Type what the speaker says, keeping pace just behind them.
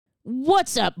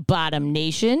What's up, Bottom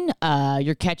Nation?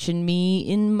 You're catching me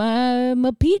in my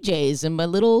PJs and my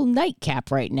little nightcap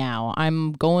right now.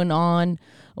 I'm going on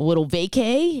a little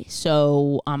vacay,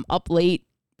 so I'm up late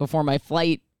before my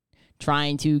flight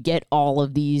trying to get all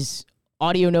of these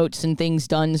audio notes and things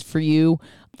done for you.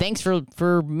 Thanks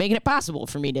for making it possible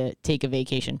for me to take a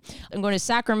vacation. I'm going to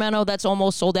Sacramento. That's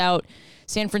almost sold out.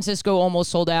 San Francisco almost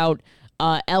sold out.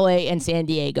 LA and San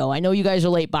Diego. I know you guys are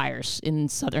late buyers in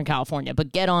Southern California,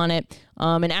 but get on it.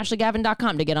 And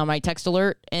AshleyGavin.com to get on my text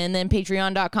alert, and then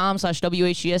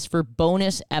Patreon.com/WHGS for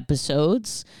bonus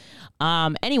episodes.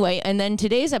 Anyway, and then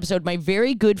today's episode, my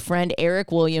very good friend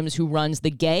Eric Williams, who runs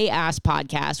the Gay Ass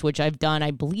Podcast, which I've done,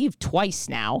 I believe, twice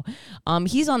now.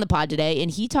 He's on the pod today, and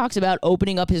he talks about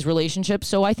opening up his relationship.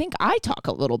 So I think I talk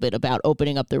a little bit about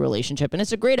opening up the relationship, and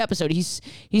it's a great episode. He's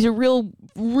a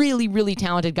really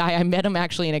talented guy. I met him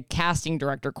actually in a casting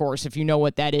director course, if you know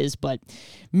what that is, but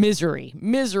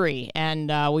misery,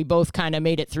 and we both kind of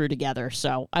made it through together.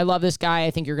 So I love this guy.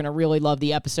 I think you're going to really love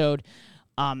the episode.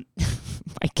 My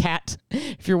cat,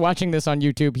 if you're watching this on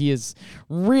YouTube, he is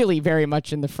really very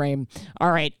much in the frame.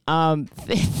 All right.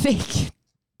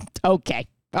 Okay.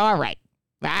 All right.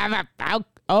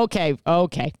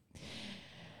 Okay.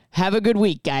 Have a good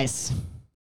week, guys.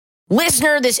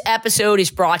 Listener, this episode is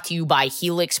brought to you by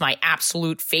Helix, my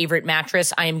absolute favorite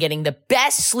mattress. I am getting the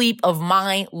best sleep of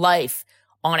my life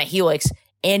on a Helix,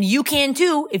 and you can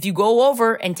too if you go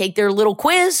over and take their little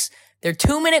quiz. Their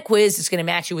 2-minute quiz is going to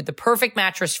match you with the perfect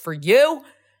mattress for you,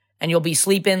 and you'll be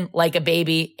sleeping like a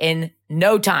baby in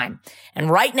no time. And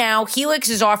right now, Helix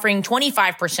is offering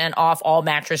 25% off all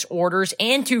mattress orders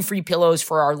and 2 free pillows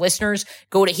for our listeners.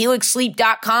 Go to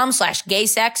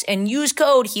helixsleep.com/gaysex and use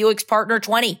code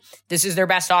HelixPartner20. This is their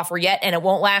best offer yet, and it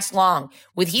won't last long.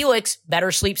 With Helix,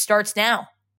 better sleep starts now.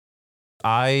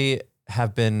 I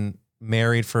have been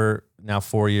married for now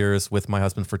 4 years, with my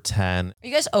husband for 10. Are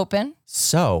you guys open?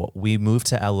 So we moved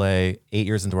to LA 8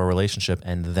 years into our relationship,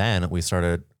 and then we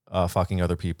started fucking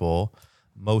other people,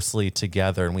 mostly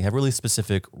together. And we have really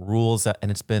specific rules,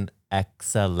 and it's been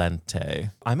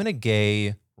excelente. I'm in a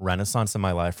gay renaissance in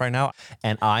my life right now,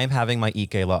 and I'm having my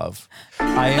eat gay love.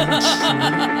 I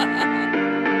am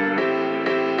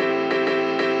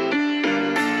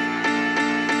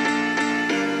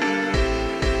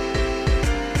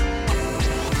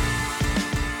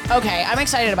Okay, I'm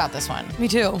excited about this one. Me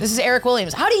too. This is Eric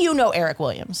Williams. How do you know Eric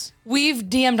Williams? We've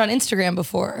DM'd on Instagram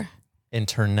before.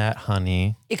 internet,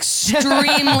 honey.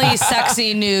 Extremely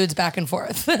sexy nudes back and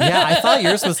forth. Yeah, I thought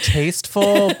yours was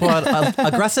tasteful, but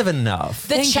aggressive enough.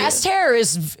 The chest hair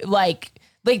is like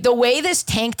the way this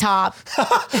tank top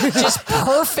just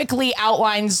perfectly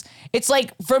outlines. It's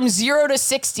like from 0 to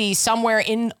 60 somewhere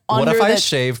in under. What if I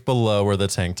shaved below where the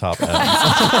tank top ends?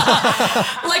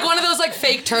 Like one of those like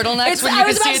fake turtlenecks. I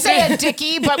was about to say a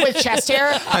dickie, but with chest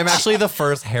hair. I'm actually the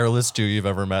first hairless Jew you've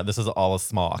ever met. This is all a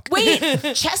smock. Wait,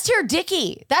 chest hair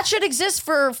dickie. That should exist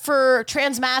for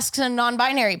trans masks and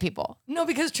non-binary people. No,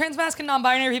 because trans masc and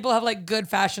non-binary people have like good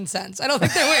fashion sense. I don't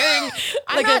think they're wearing.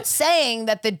 I'm not saying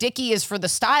that the dickie is for the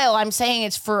style. I'm saying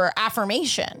it's for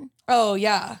affirmation. Oh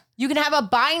yeah. You can have a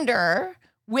binder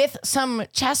with some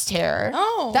chest hair.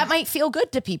 Oh. That might feel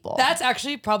good to people. That's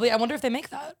actually probably, I wonder if they make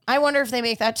that. I wonder if they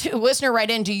make that too. Listener, write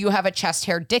in, do you have a chest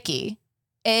hair dickie?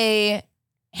 A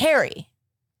hairy.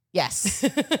 Yes.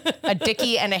 A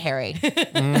dickie and a hairy.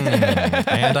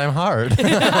 And I'm hard.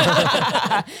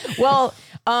 Well,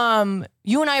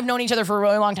 you and I have known each other for a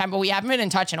really long time, but we haven't been in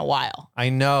touch in a while. I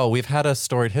know. We've had a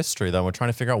storied history, though. We're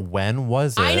trying to figure out when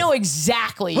was it. I know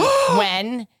exactly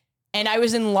when. And I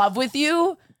was in love with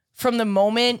you from the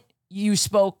moment you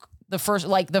spoke the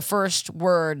first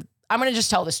word. I'm going to just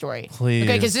tell the story. Please.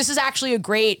 Okay, because this is actually a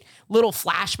great little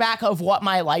flashback of what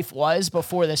my life was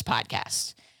before this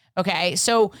podcast. Okay,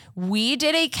 so we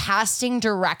did a casting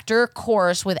director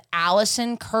course with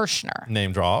Allison Kirshner.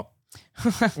 Name drop.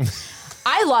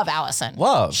 I love Allison.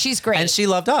 Love. She's great. And she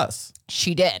loved us.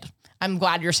 She did. I'm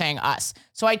glad you're saying us.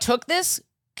 So I took this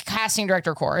casting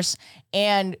director course.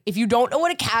 And if you don't know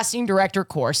what a casting director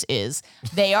course is,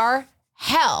 they are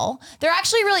hell. It's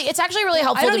actually really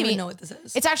helpful I don't to even meet. know what this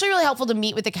is. It's actually really helpful to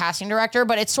meet with the casting director,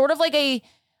 but it's sort of like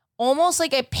almost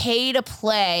like a pay to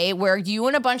play where you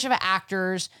and a bunch of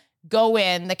actors go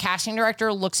in, the casting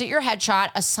director looks at your headshot,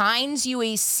 assigns you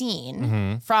a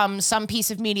scene from some piece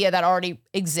of media that already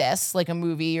exists, like a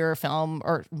movie or a film,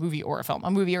 a movie or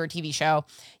a TV show,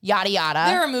 yada, yada.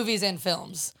 There are movies and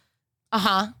films.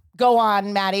 Go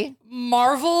on, Maddie.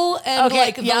 Marvel and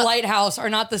Okay, The yep. Lighthouse are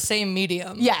not the same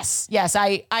medium. Yes.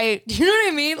 I. You know what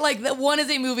I mean? Like that one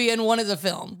is a movie and one is a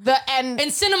film. And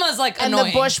cinema is like and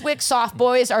annoying. the Bushwick soft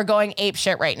boys are going ape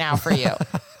shit right now for you.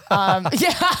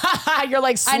 Yeah, you're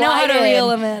like, I know how to slide in. reel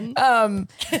them in.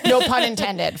 No pun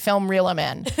intended. Film reel them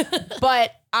in.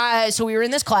 But so we were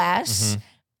in this class,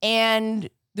 and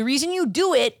the reason you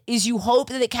do it is you hope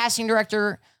that the casting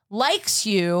director likes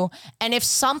you, and if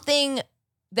something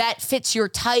that fits your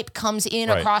type comes in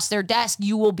Right. across their desk,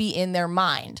 you will be in their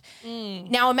mind.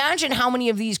 Now imagine how many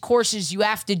of these courses you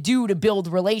have to do to build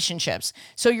relationships.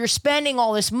 So you're spending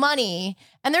all this money,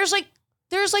 and there's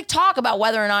talk about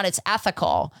whether or not it's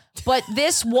ethical, but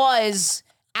this was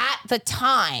at the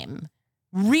time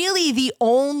really the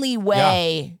only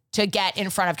way to get in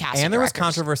front of casting And there was directors.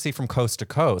 controversy from coast to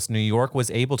coast. New York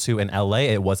was able to, in LA,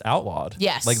 it was outlawed.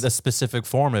 Yes. Like the specific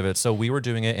form of it. So we were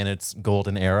doing it in its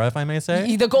golden era, if I may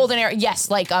say. The golden era, yes.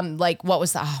 Like what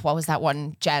was that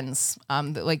one? Jen's,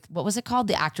 what was it called?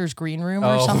 The Actors Green Room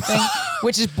or something,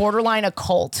 which is borderline a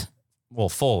cult. Well,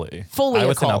 fully. Fully I a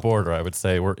would say cult. not border. I would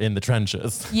say we're in the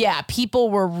trenches. Yeah, people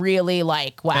were really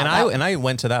like, wow. And I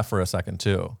went to that for a second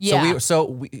too. Yeah. So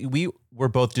we were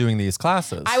both doing these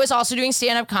classes. I was also doing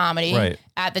stand-up comedy Right.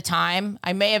 at the time.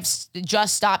 I may have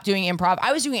just stopped doing improv.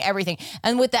 I was doing everything.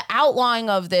 And with the outlawing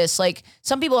of this, like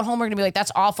some people at home are going to be like,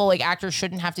 that's awful. Like actors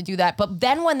shouldn't have to do that. But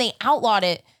then when they outlawed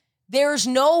it, there's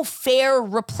no fair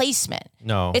replacement.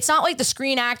 No. It's not like the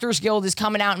Screen Actors Guild is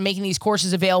coming out and making these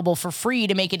courses available for free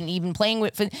to make it an even playing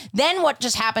with. Then what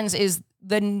just happens is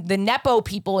the Nepo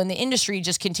people in the industry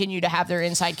just continue to have their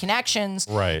inside connections.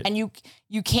 Right. And you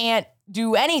can't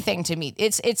do anything to me.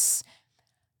 It's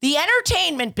the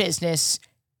entertainment business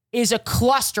is a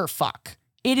clusterfuck.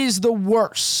 It is the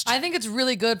worst. I think it's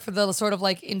really good for the sort of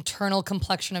like internal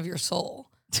complexion of your soul.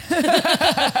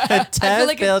 Test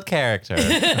like build character.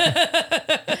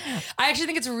 I actually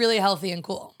think it's really healthy and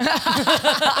cool.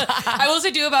 I will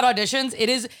say too about auditions, it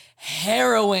is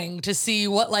harrowing to see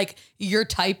what like your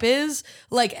type is.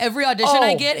 Like every audition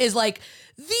I Oh. get is like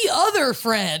the other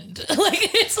friend.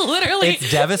 Like it's literally It's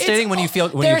devastating when you feel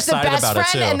when There's you're the excited best about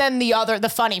friend it too. and then the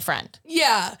funny friend.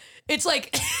 Yeah. It's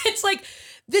like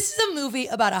this is a movie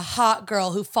about a hot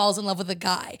girl who falls in love with a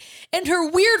guy and her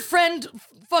weird friend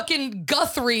fucking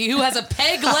Guthrie who has a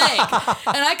peg leg.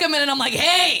 And I come in and I'm like,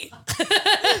 hey.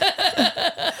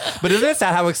 But isn't it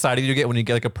sad how excited you get when you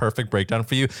get like a perfect breakdown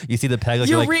for you? You see the peg, like,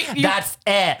 you're like, that's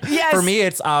it. Yes. For me,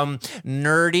 it's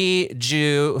nerdy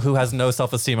Jew who has no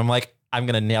self-esteem. I'm like, I'm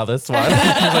gonna nail this one. I'm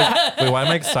like, wait, why am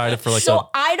I excited for like So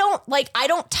I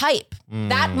don't type.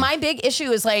 That my big issue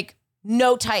is like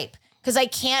no type because I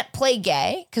can't play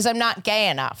gay because I'm not gay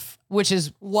enough, which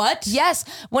is What? yes.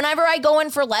 Whenever I go in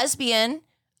for lesbian,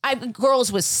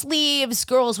 girls with sleeves,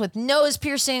 girls with nose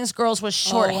piercings, girls with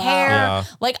short wow. hair. Yeah.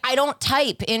 Like I don't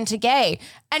type into gay.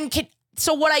 And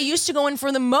so what I used to go in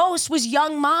for the most was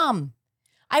young mom.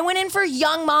 I went in for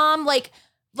young mom, like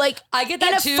I get in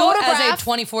that a too photograph. as a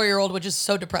 24-year-old, which is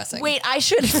so depressing. Wait, I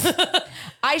should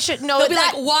know They'll be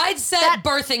that. like, wide set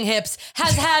birthing hips,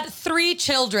 has had 3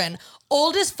 children,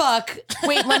 old as fuck.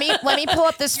 Wait, let me pull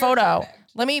up this photo.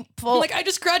 Let me pull. Like, I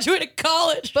just graduated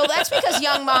college. But that's because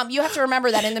young mom. You have to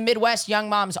remember that in the Midwest, young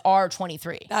moms are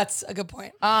 23. That's a good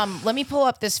point. Let me pull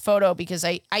up this photo because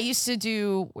I used to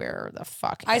do where the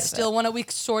fuck. I is still it? want to. We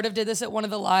sort of did this at one of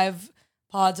the live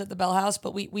pods at the Bell House,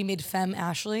 but we made Femme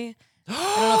Ashley. I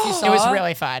don't know if you saw. It was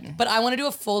really fun. But I want to do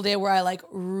a full day where I like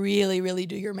really, really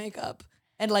do your makeup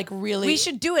and like really. We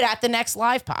should do it at the next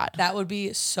live pod. That would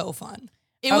be so fun.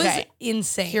 It was Okay.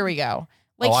 insane. Here we go.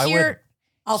 Like I here. would-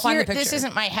 I'll find the picture. This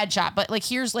isn't my headshot, but like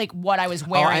here's like what I was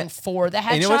wearing for the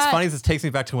headshot. And you know what's funny is this takes me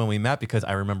back to when we met because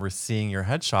I remember seeing your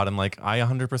headshot and like I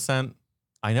 100%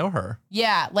 I know her.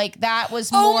 Yeah, like that was.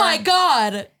 Oh more, my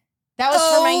god. That was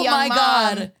for my Oh young my mom.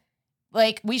 God.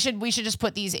 Like we should just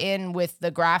put these in with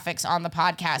the graphics on the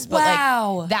podcast. But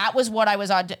Wow. like that was what I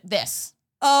was on. This.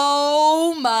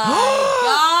 Oh my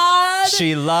god.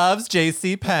 She loves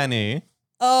JC Penney.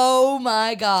 Oh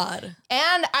my god.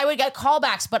 And I would get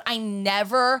callbacks, but I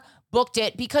never booked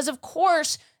it because, of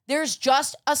course, there's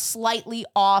just a slightly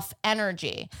off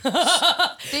energy.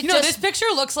 You know, this picture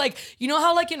looks like, you know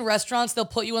how like in restaurants they'll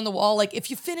put you on the wall, like if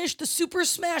you finish the super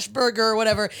smash burger or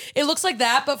whatever, it looks like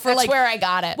that, but for That's like where I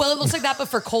got it. well, it looks like that, but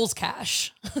for Kohl's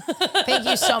Cash. Thank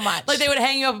you so much. Like they would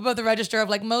hang you up above the register of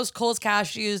like most Kohl's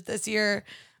Cash used this year.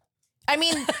 I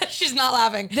mean, She's not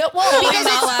laughing. well, because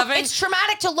not laughing. it's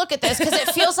traumatic to look at this because it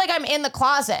feels like I'm in the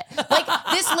closet. Like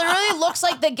this literally looks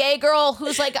like the gay girl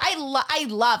who's like, I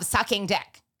love sucking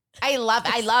dick. I love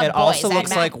It boys. also and looks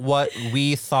Matt- like what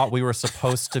we thought we were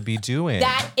supposed to be doing.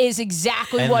 That is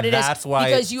exactly And what it is. that's why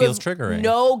because it you feels have triggering.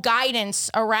 no guidance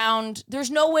around.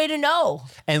 There's no way to know.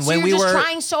 And So when you're we just were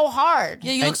trying so hard.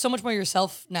 Yeah, you look so much more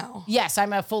yourself now. Yes,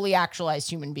 I'm a fully actualized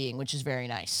human being, which is very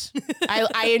nice.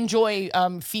 I enjoy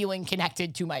feeling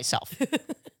connected to myself.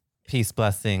 peace,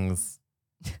 blessings.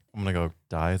 I'm gonna go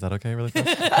die. Is that okay? Really fast?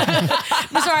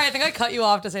 I'm sorry, I think I cut you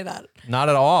off to say that. Not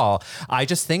at all. I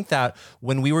just think that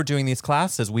when we were doing these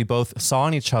classes, we both saw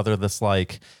in each other this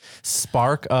like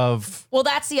spark of Well,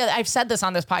 that's the other. I've said this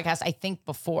on this podcast, I think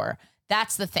before.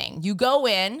 That's the thing. You go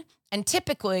in, and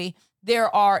typically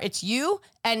it's you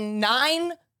and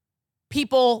 9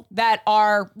 people that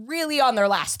are really on their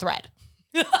last thread.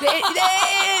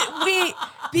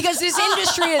 Because this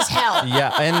industry is hell.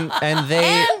 yeah, and they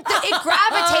And it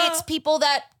gravitates people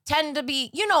that tend to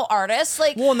be, artists.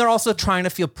 Like, well, and they're also trying to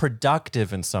feel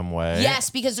productive in some way. yes,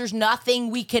 because there's nothing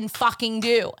we can fucking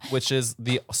do. Which is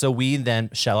so we then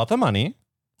shell out the money.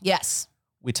 Yes.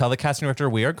 We tell the casting director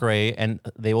we are great, and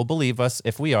they will believe us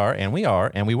if we are, and we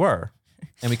are, and we were,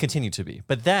 and we continue to be.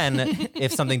 But then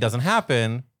if something doesn't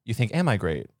happen, you think, am I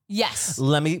great? Yes.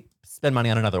 Let me spend money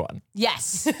on another one.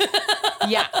 Yes.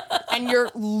 Yeah. And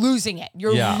you're losing it.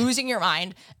 You're Yeah. losing your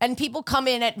mind. And people come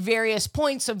in at various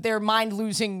points of their mind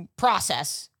losing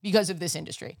process because of this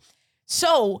industry.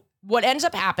 So what ends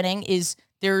up happening is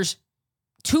there's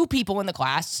 2 people in the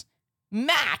class,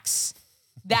 max,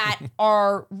 that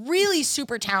are really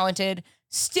super talented,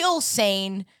 still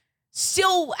sane,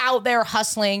 still out there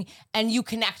hustling, and you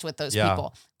connect with those Yeah.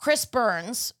 people. Chris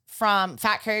Burns from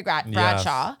Fat Carrie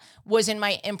Bradshaw was in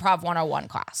my Improv 101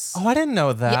 class. Oh, I didn't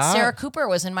know that. Yeah, Sarah Cooper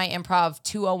was in my Improv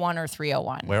 201 or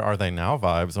 301. Where are they now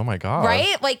vibes? Oh my God.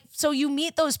 Right? Like, so you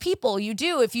meet those people. You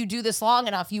do. If you do this long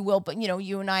enough, you will. But,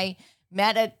 you and I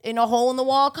met in a hole in the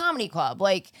wall comedy club.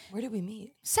 Like, Where did we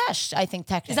meet? Sesh, I think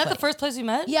technically. Is that the first place we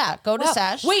met? Yeah, go to Wow.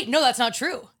 Sesh. Wait, no, that's not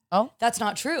true. Oh? That's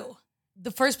not true.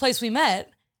 The first place we met,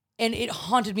 and it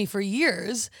haunted me for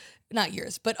years. Not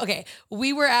years, but okay.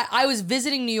 I was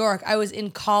visiting New York. I was in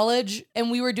college,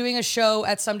 and we were doing a show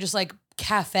at some just like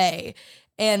cafe.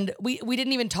 And we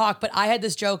didn't even talk, but I had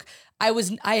this joke.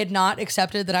 I had not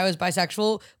accepted that I was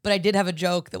bisexual, but I did have a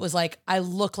joke that was like, I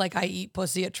look like I eat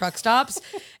pussy at truck stops.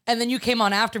 And then you came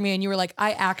on after me and you were like,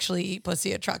 I actually eat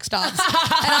pussy at truck stops.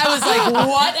 And I was like,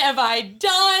 what have I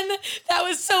done? That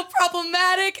was so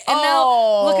problematic. And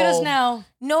now look at us now.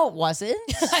 No, it wasn't.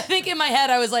 I think in my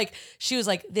head, she was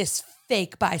like, this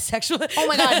fake bisexual. Oh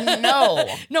my God, no.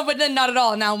 No, but then not at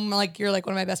all. Now I'm like, you're like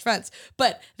one of my best friends.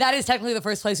 But that is technically the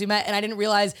first place we met. And I didn't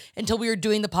realize until we were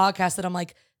doing the podcast that I'm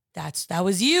like, that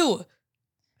was you.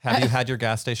 Have you had your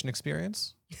gas station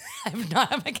experience? I have not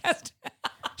had my guest.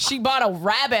 She bought a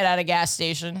rabbit at a gas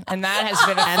station, and that has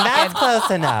been a fucking...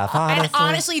 close enough, And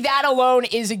honestly, that alone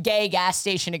is a gay gas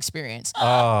station experience.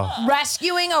 Oh,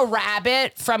 Rescuing a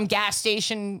rabbit from gas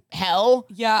station hell,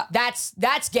 Yeah. that's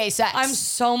gay sex. I'm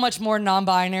so much more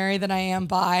non-binary than I am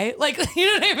bi. Like, you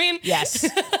know what I mean? Yes.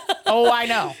 Oh, I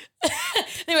know.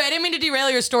 Anyway, I didn't mean to derail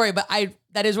your story, but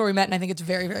that is where we met, and I think it's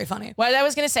very, very funny. What I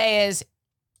was going to say is,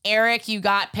 Eric, you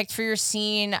got picked for your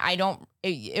scene.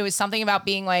 It was something about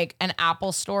being like an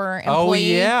Apple Store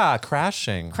employee. oh yeah,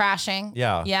 crashing. Crashing.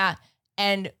 Yeah. Yeah.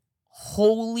 And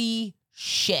holy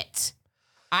shit.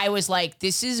 I was like,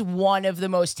 this is one of the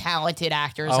most talented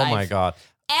actors Oh I've my God.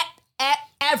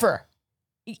 ever.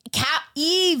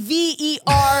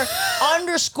 EVER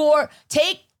underscore.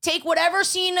 Take whatever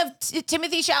scene of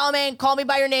Timothy Chalamet, Call Me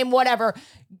by Your Name, whatever.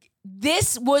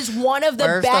 This was one of the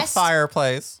Where's best. the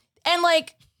fireplace? And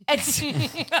like, it's,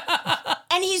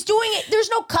 and he's doing it. There's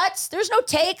no cuts. There's no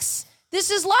takes.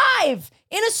 This is live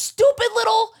in a stupid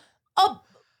little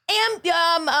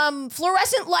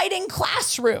fluorescent lighting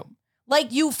classroom.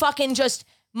 Like, you fucking just,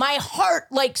 my heart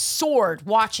like soared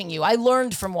watching you. I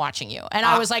learned from watching you. And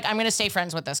I was like, I'm going to stay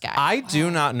friends with this guy. I do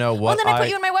not know what well, then I put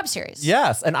you in my web series.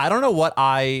 Yes, and I don't know what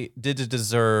I did to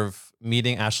deserve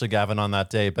meeting Ashley Gavin on that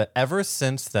day, but ever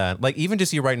since then, like even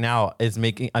just you right now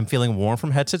I'm feeling warm from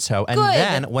head to toe. And Good.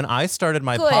 then when I started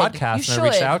my Good. podcast You and I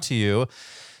reached should. out to you,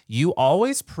 you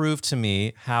always prove to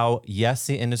me how, yes,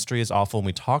 the industry is awful, and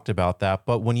we talked about that,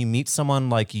 but when you meet someone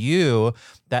like you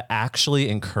that actually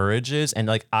encourages, and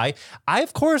like I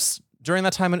of course, during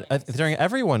that time, during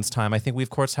everyone's time, I think we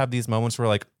of course have these moments where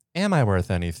like, am I worth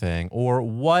anything? Or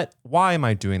why am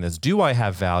I doing this? Do I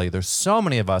have value? There's so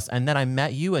many of us. And then I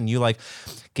met you and you like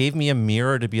gave me a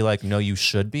mirror to be like, no, you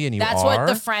should be. And you That's are. what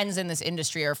the friends in this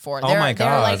industry are for. Oh They're, my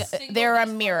God. they're a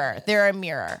mirror. They're a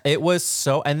mirror. It was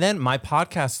so, and then my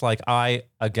podcast, like I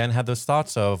again had those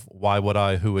thoughts of why would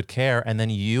I, who would care? And then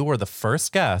you were the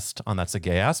first guest on That's a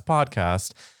Gay Ass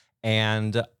podcast.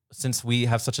 And since we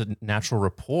have such a natural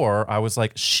rapport, I was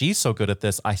like, she's so good at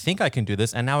this. I think I can do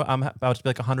this. And now I'm about to be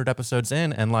like 100 episodes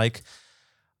in, and like,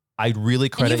 I really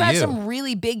credit and you've had you. some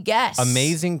really big guests.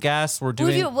 Amazing guests. We're Who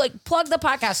doing. have you, like, plug the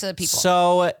podcast to the people.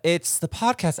 So it's the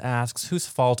podcast asks, whose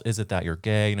fault is it that you're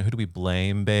gay? You know, who do we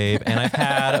blame, babe? And I've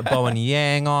had Bowen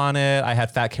Yang on it. I had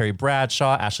Fat Carrie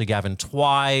Bradshaw, Ashley Gavin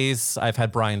twice. I've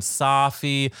had Brian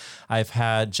Safi. I've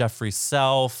had Jeffrey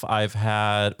Self. I've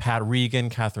had Pat Regan,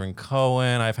 Catherine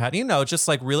Cohen. I've had, you know, just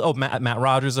like really, Matt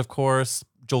Rogers, of course.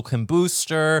 Joel Kim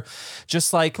Booster.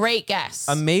 Just like great guests.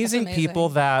 Amazing people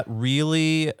that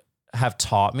really have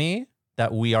taught me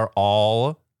that we are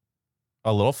all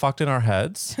a little fucked in our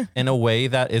heads in a way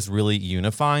that is really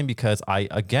unifying, because I,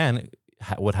 again,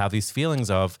 would have these feelings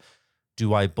of,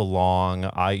 do I belong?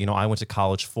 I went to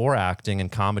college for acting, and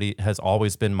comedy has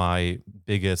always been my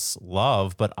biggest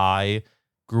love, but I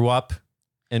grew up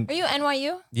in. Are you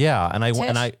NYU? Yeah. And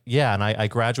Tisch? I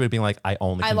graduated being like, I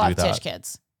only can do that. I love Tisch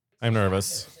kids. I'm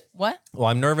nervous. What? Well,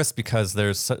 I'm nervous because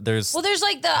there's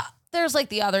like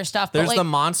the other stuff. There's but like, the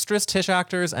monstrous Tisch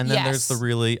actors, and then there's the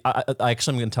really. I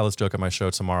actually am going to tell this joke at my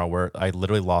show tomorrow, where I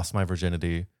literally lost my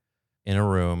virginity in a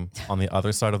room. On the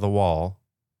other side of the wall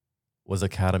was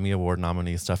Academy Award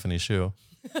nominee Stephanie Hsu.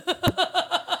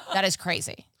 that is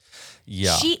crazy.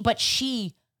 Yeah,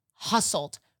 she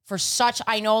hustled for such.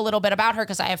 I know a little bit about her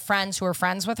because I have friends who are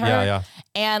friends with her. Yeah.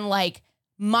 And like,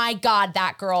 my God,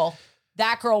 that girl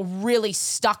really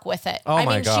stuck with it. Oh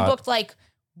my God. She booked like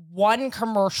one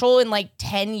commercial in like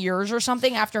 10 years or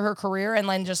something after her career, and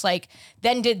then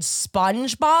did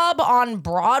SpongeBob on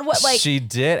Broadway. Like, she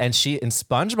did, and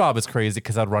SpongeBob is crazy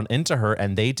because I'd run into her,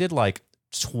 and they did like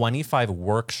 25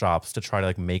 workshops to try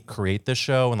to create the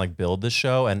show and like build the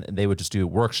show, and they would just do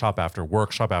workshop after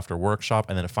workshop after workshop,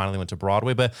 and then it finally went to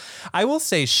Broadway. But I will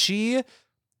say, she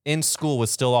in school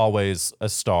was still always a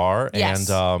star. Yes.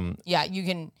 And you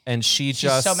can. And she's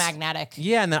so magnetic.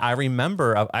 Yeah, and then I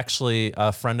remember actually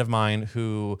a friend of mine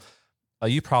who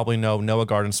you probably know, Noah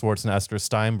Garden Swartz and Esther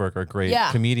Steinberg are great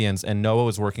comedians, and Noah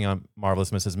was working on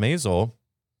Marvelous Mrs. Maisel,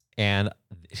 and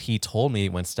he told me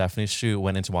when Stephanie Hsu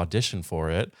went into audition for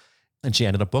it, and she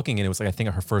ended up booking it. It was like, I think,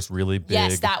 her first really big.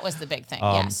 Yes, that was the big thing.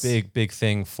 Big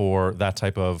thing for that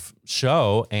type of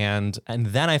show. And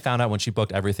then I found out when she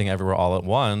booked Everything Everywhere All at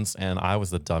Once, and I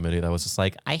was the dumb idiot that was just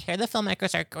like, I hear the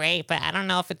filmmakers are great, but I don't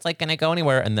know if it's like going to go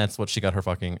anywhere. And that's what she got her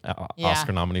fucking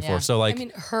Oscar nominee for. So like, I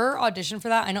mean, her audition for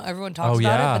that, I know everyone talks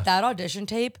about it, but that audition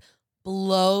tape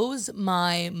blows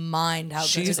my mind how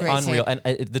she's good it is. unreal. And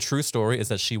the true story is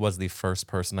that she was the first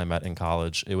person I met in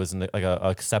college. It was like a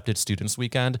accepted students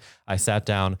weekend. I sat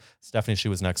down, Stephanie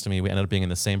Hsu was next to me. We ended up being in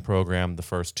the same program the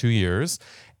first 2 years,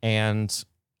 and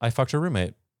I fucked her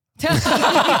roommate.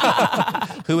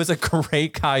 Who is a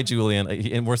great guy, Julian.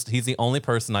 And he's the only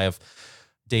person I have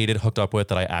dated, hooked up with,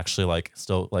 that I actually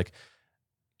still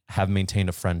have maintained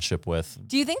a friendship with.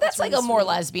 Do you think that's like a more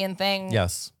lesbian thing?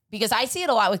 Yes. Because I see it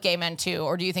a lot with gay men too.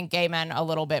 Or do you think gay men a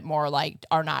little bit more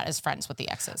are not as friends with the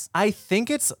exes? I think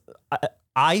it's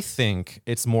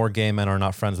more gay men are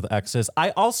not friends with exes. I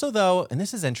also, though, and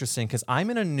this is interesting because I'm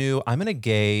in a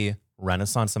gay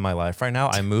renaissance in my life right now.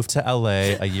 I moved to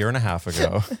LA a year and a half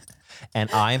ago,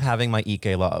 and I'm having my Eat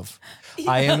Gay Love.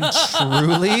 I am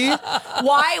truly.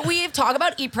 Why we talk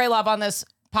about Eat, Pray, Love on this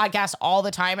podcast all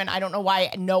the time, and I don't know why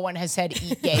no one has said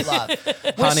Eat Gay Love,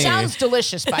 which sounds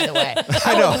delicious, by the way.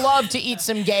 I would love to eat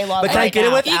some gay love. But can I get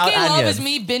it without Eat Gay Love onion? is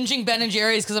me binging Ben and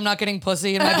Jerry's because I'm not getting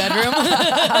pussy in my bedroom.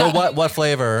 But what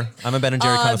flavor? I'm a Ben and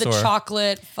Jerry connoisseur. The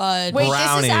chocolate fudge. Wait,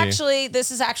 brownie.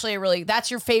 this is actually a really, that's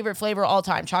your favorite flavor all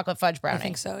time, chocolate fudge brownie. I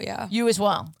think so, yeah. You as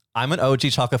well. I'm an OG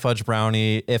chocolate fudge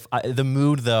brownie. The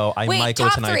mood, though, I might go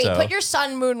top tonight. three. Put your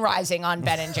Sun Moon Rising on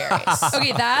Ben and Jerry's.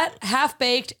 Okay, that half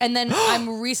baked, and then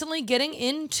I'm recently getting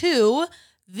into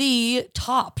the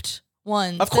topped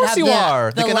ones. Of course you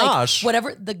are. The ganache.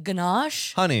 The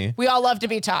ganache. Honey. We all love to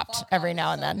be topped every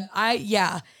now and then.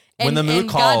 When the mood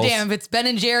calls. Goddamn, if it's Ben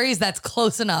and Jerry's, that's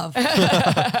close enough.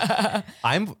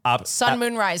 I'm Sun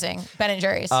Moon Rising, Ben and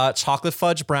Jerry's. Chocolate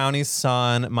fudge brownie,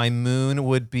 Sun. My moon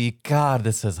would be, God,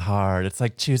 this is hard. It's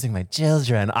like choosing my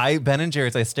children. Ben and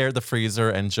Jerry's, I stare at the freezer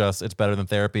and it's better than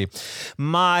therapy.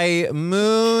 My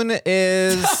moon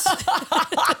is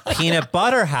peanut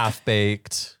butter half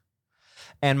baked.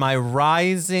 And my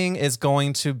rising is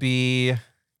going to be,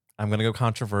 I'm going to go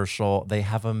controversial. They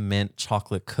have a mint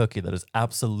chocolate cookie that is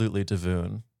absolutely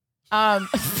Davoon. I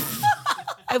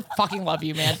fucking love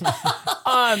you, man.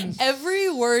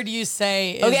 Every word you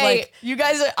say is okay, you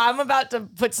guys, I'm about to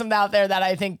put something out there that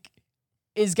I think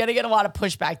is going to get a lot of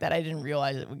pushback that I didn't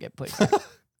realize it would get pushed back.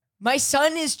 My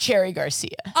son is Cherry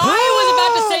Garcia. I was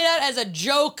about to say that as a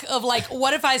joke of like,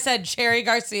 what if I said Cherry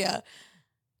Garcia?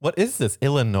 What is this?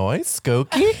 Illinois?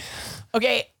 Skokie?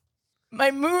 Okay, my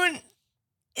moon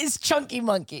is Chunky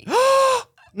Monkey.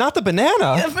 Not the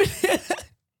banana.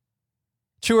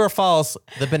 True or false?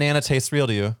 The banana tastes real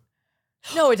to you.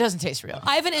 No, it doesn't taste real.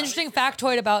 I have an interesting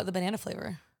factoid about the banana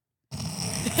flavor.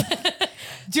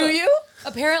 Do you?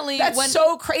 Apparently, That's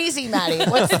so crazy, Maddie.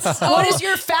 What is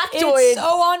your factoid? it's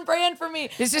so on brand for me.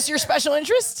 Is this your special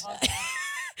interest?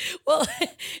 Well,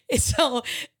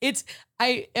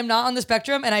 I am not on the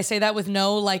spectrum, and I say that with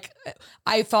no, like,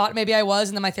 I thought maybe I was,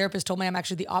 and then my therapist told me I'm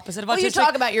actually the opposite of autistic. Well, you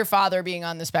talk about your father being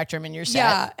on the spectrum and you're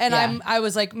sad. Yeah, and I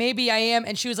was like, maybe I am,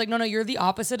 and she was like, no, you're the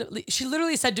opposite. She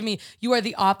literally said to me, you are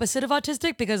the opposite of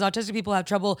autistic because autistic people have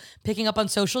trouble picking up on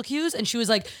social cues, and she was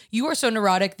like, you are so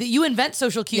neurotic that you invent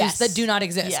social cues Yes. that do not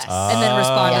exist, Yes. and then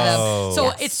respond to them. Oh. So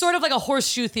Yes. it's sort of like a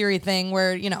horseshoe theory thing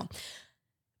where,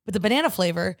 but the banana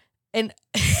flavor, and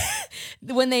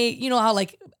when they, how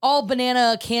like all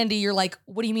banana candy, you're like,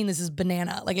 what do you mean this is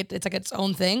banana? Like it's like its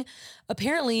own thing.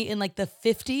 Apparently in like the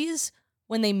 50s,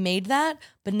 when they made that,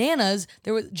 bananas,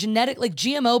 there was like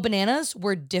GMO bananas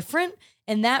were different.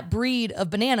 And that breed of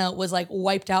banana was like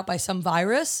wiped out by some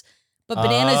virus. But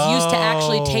bananas used to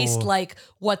actually taste like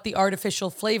what the artificial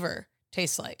flavor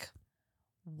tastes like.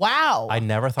 Wow. I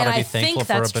never thought And I'd be I thankful think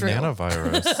for a that's true. banana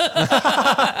virus.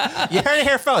 You heard it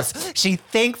here first. She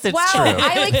thinks it's Wow, true.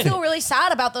 I feel really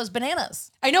sad about those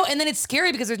bananas. I know, and then it's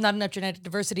scary because there's not enough genetic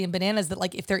diversity in bananas that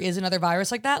like if there is another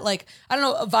virus like that, like I don't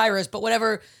know a virus, but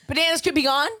whatever, Bananas could be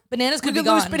gone. bananas could We be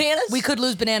could lose gone. bananas? We could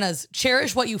lose bananas.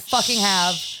 Cherish what you fucking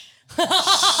have.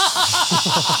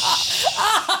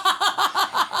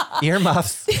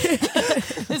 Earmuffs.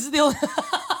 This is the only.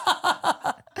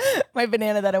 My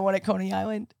banana that I want at Coney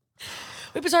Island.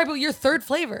 Wait, but sorry, but your third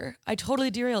flavor, I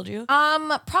totally derailed you.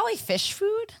 Probably fish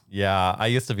food. Yeah, I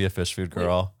used to be a fish food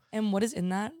girl. And what is in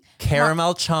that?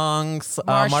 Caramel chunks,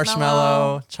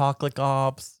 marshmallow, chocolate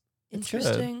gobs. It's good.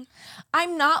 Interesting.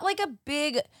 I'm not like a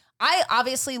big. I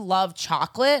obviously love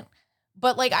chocolate,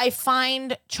 but like I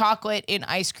find chocolate in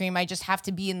ice cream, I just have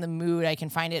to be in the mood. I can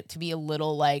find it to be a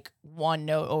little like one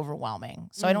note overwhelming.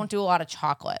 So I don't do a lot of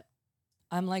chocolate.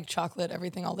 I'm like chocolate,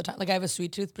 everything all the time. Like I have a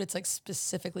sweet tooth, but it's like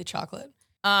specifically chocolate.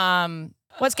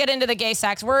 Let's get into the gay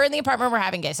sex. We're in the apartment. We're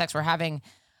having gay sex. We're having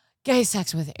gay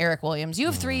sex with Eric Williams. You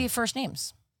have 3 first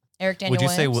names. Eric Daniel Would you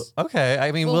say, Williams. okay,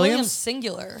 I mean, Well, Williams,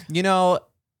 singular.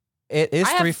 it is I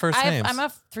have- 3 first names. I'm a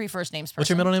 3 first names person. What's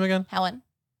your middle name again? Helen.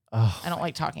 Oh, I don't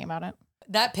like talking about it.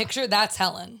 That picture, that's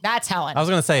Helen. That's Helen. I was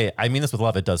going to say, I mean this with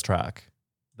love, it does track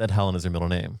that Helen is your middle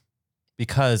name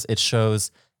because it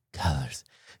shows colors.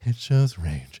 It shows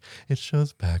range. It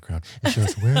shows background. It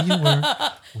shows where you were,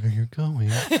 where you're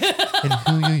going, and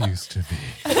who you used to be.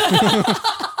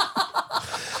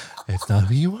 It's not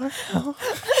who you are now,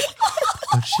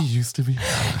 but she used to be.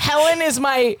 Helen is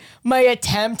my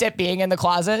attempt at being in the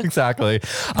closet. Exactly.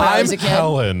 I I'm was a kid.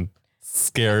 Helen.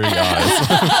 Scary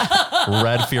eyes.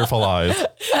 Red, fearful eyes.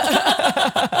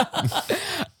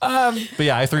 But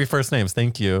yeah, I have 3 first names.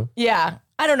 Thank you. Yeah.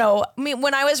 I don't know. I mean,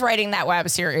 when I was writing that web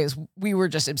series, we were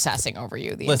just obsessing over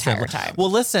you the entire time. Well,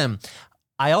 listen.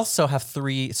 I also have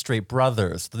 3 straight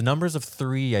brothers. The numbers of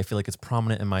 3, I feel like it's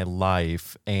prominent in my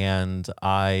life. And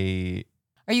Are you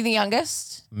the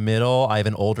youngest? I have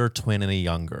an older twin and a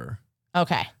younger.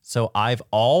 Okay. So I've Wait,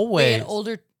 always, an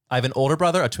older. I have an older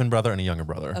brother, a twin brother, and a younger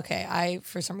brother. Okay, I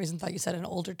for some reason thought you said an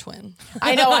older twin.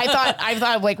 I know. I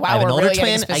thought like, I wow, have an we're older really getting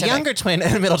twin, a specific. younger twin,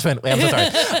 and a middle twin. Wait, I'm so sorry.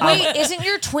 Wait, isn't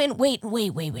your twin? Wait.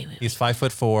 He's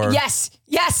 5'4".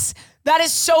 Yes. That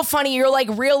is so funny. You're like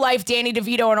real life Danny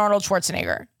DeVito and Arnold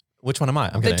Schwarzenegger. Which one am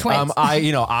I? I'm The kidding. twins.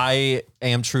 I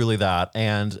am truly that.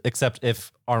 And except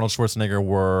if Arnold Schwarzenegger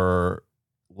were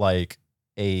like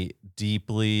a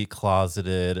deeply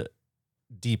closeted,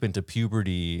 deep into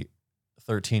puberty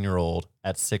 13-year-old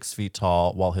at 6 feet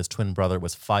tall, while his twin brother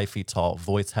was 5 feet tall,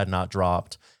 voice had not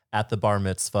dropped at the bar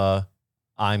mitzvah.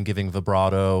 I'm giving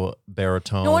vibrato,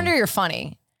 baritone. No wonder you're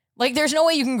funny. Like, there's no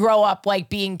way you can grow up like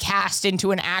being cast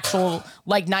into an actual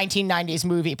like 1990s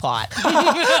movie plot.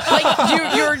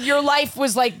 Like your life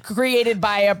was like created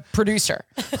by a producer.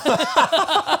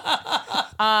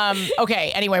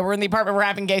 Okay. Anyway, we're in the apartment. We're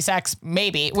having gay sex,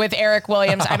 maybe, with Eric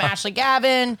Williams. I'm Ashley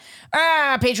Gavin.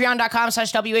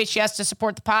 Patreon.com/WHGS to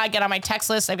support the pod. Get on my text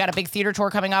list. I've got a big theater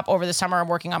tour coming up over the summer. I'm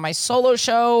working on my solo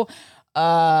show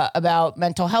about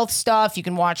mental health stuff. You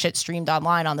can watch it streamed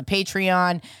online on the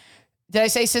Patreon. Did I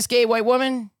say cis gay white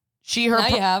woman? She, her. Now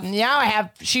you have. Now I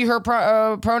have she, her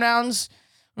pronouns.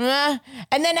 And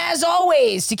then, as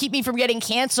always, to keep me from getting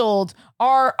canceled,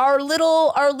 our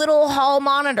little hall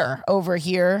monitor over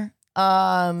here,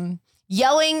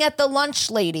 yelling at the lunch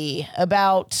lady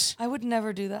about. I would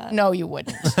never do that. No, you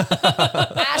wouldn't.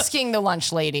 Asking the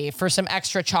lunch lady for some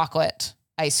extra chocolate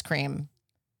ice cream.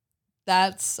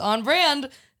 That's on brand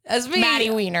as me.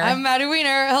 Maddie Wiener. I'm Maddie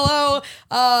Wiener. Hello.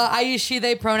 I use she,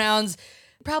 they pronouns.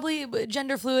 Probably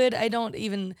gender fluid. I don't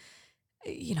even,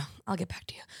 I'll get back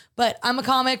to you. But I'm a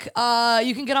comic.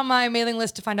 You can get on my mailing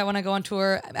list to find out when I go on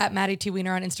tour at Maddie T.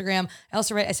 Wiener on Instagram. I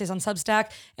also write essays on Substack.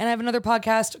 And I have another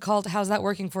podcast called How's That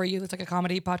Working For You? It's like a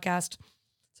comedy podcast.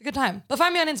 It's a good time. But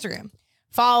find me on Instagram.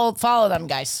 Follow them,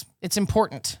 guys. It's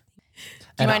important.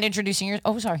 Do you mind introducing yours?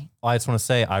 Oh, sorry. I just want to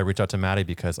say I reached out to Maddie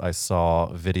because I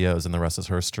saw videos and the rest is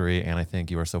history, and I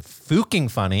think you are so fucking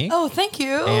funny. Oh, thank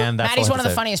you. And that's Maddie's all I one of have the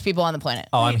to say. funniest people on the planet.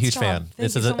 Oh, I'm a Great huge job. fan. Thank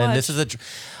This you is so and this is a.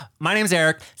 My name's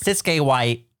Eric, cis gay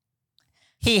white,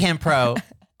 he him pro,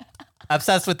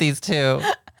 obsessed with these two.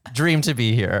 Dream to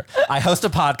be here. I host a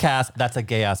podcast. That's a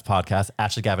gay ass podcast.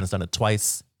 Ashley Gavin's done it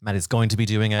twice. Maddie's going to be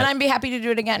doing it. And I'd be happy to do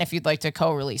it again if you'd like to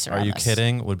co-release it. Are you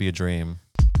kidding? Would be a dream.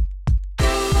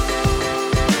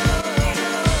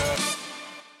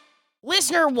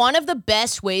 Listener, one of the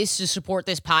best ways to support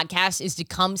this podcast is to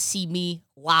come see me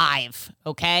live,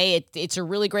 okay? It's a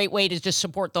really great way to just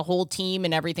support the whole team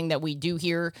and everything that we do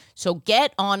here. So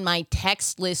get on my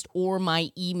text list or my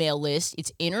email list.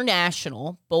 It's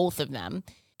international, both of them.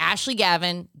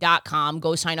 AshleyGavin.com.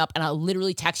 Go sign up, and I'll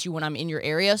literally text you when I'm in your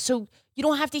area. So you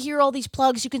don't have to hear all these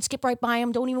plugs. You can skip right by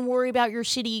them. Don't even worry about your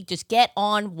city. Just get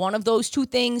on one of those two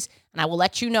things, and I will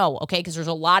let you know, okay? Because there's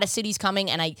a lot of cities coming,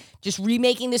 and I just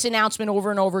remaking this announcement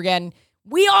over and over again.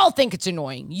 We all think it's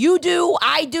annoying. You do.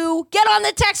 I do. Get on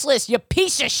the text list, you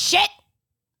piece of shit.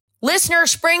 Listener,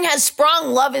 spring has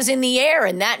sprung. Love is in the air,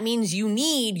 and that means you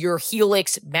need your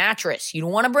Helix mattress. You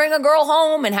don't want to bring a girl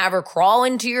home and have her crawl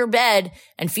into your bed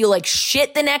and feel like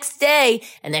shit the next day,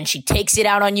 and then she takes it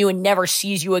out on you and never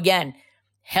sees you again.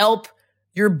 Help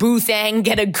your boo thang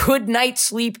get a good night's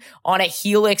sleep on a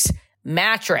Helix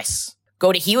mattress.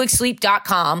 Go to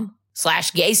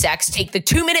helixsleep.com/gaysex, take the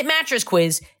 2-minute mattress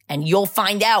quiz, and you'll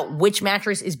find out which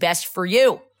mattress is best for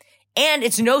you. And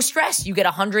it's no stress. You get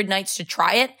 100 nights to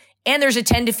try it, and there's a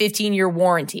 10 to 15-year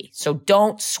warranty. So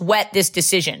don't sweat this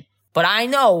decision. But I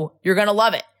know you're going to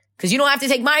love it because you don't have to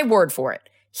take my word for it.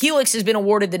 Helix has been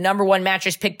awarded the #1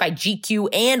 mattress picked by GQ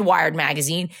and Wired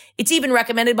Magazine. It's even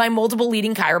recommended by multiple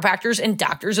leading chiropractors and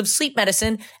doctors of sleep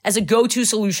medicine as a go-to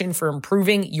solution for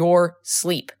improving your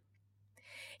sleep.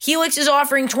 Helix is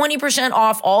offering 20%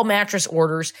 off all mattress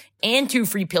orders and 2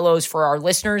 free pillows for our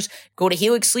listeners. Go to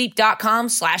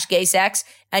helixsleep.com/gaysex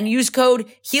and use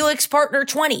code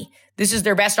HelixPartner20. This is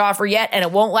their best offer yet, and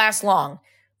it won't last long.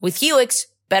 With Helix,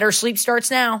 better sleep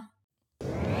starts now.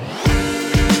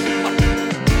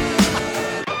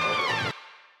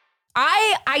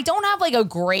 I don't have like a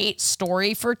great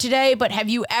story for today, but have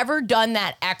you ever done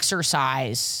that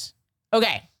exercise?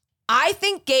 Okay. I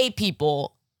think gay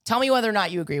people, tell me whether or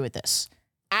not you agree with this.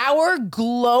 Our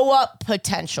glow up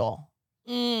potential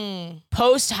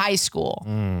post high school,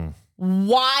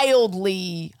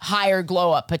 wildly higher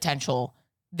glow up potential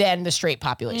than the straight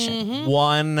population.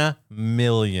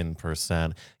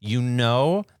 1,000,000%. You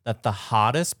know that the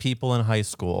hottest people in high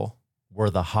school were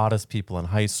the hottest people in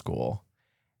high school,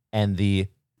 and the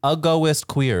uggoest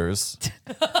queers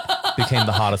became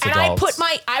the hottest And adults.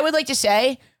 I would like to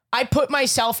say, I put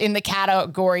myself in the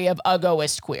category of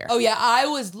uggoest queer. Oh, yeah. I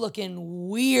was looking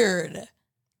weird.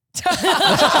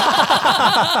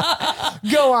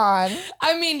 Go on.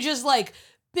 I mean, just like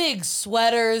big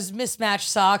sweaters, mismatched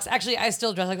socks. Actually, I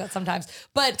still dress like that sometimes.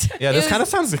 But yeah, this kind of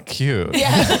sounds cute.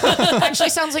 Yeah. Actually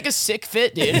sounds like a sick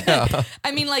fit, dude. Yeah.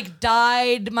 I mean, like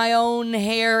dyed my own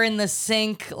hair in the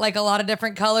sink, like a lot of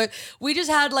different colors. We just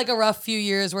had like a rough few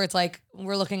years where it's like,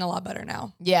 we're looking a lot better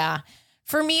now. Yeah.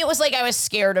 For me, it was like I was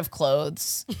scared of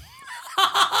clothes.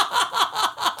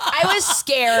 I was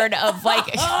scared of like...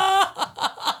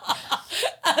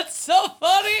 That's so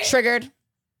funny. Triggered.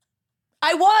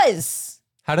 I was.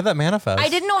 How did that manifest? I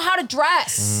didn't know how to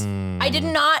dress. I did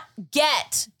not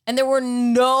get, and there were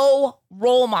no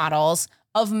role models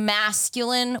of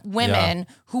masculine women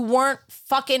who weren't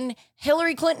fucking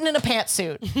Hillary Clinton in a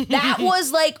pantsuit. That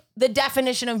was like the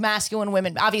definition of masculine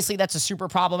women. Obviously, that's a super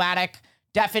problematic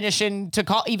definition to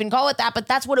call it that, but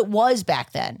that's what it was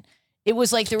back then. It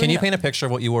was like there Can were you paint a picture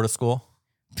of what you wore to school?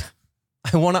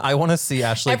 I wanna see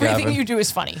Ashley everything Gavin. you do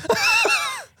is funny.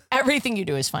 Everything you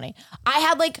do is funny. I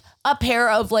had like a pair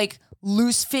of like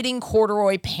loose fitting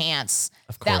corduroy pants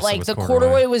Of course that it like was the corduroy.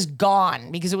 corduroy was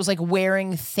gone because it was like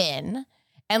wearing thin.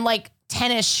 and like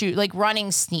tennis shoes, like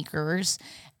running sneakers,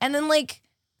 and then like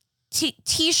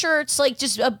t-shirts, like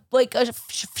just a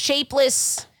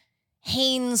shapeless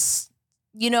Hanes,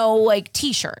 like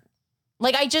t-shirt.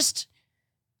 Like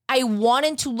I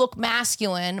wanted to look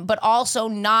masculine, but also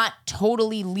not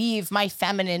totally leave my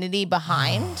femininity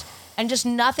behind. And just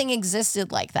nothing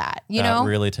existed like that, you know? That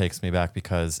really takes me back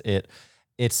because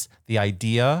it's the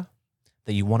idea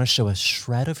that you want to show a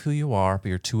shred of who you are, but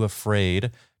you're too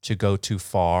afraid to go too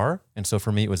far. And so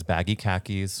for me, it was baggy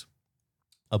khakis,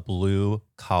 a blue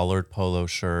collared polo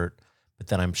shirt, but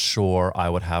then I'm sure I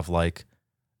would have like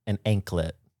an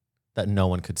anklet that no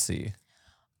one could see.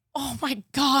 Oh my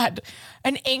God.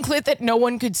 An anklet that no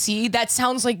one could see? That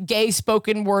sounds like gay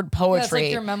spoken word poetry. That's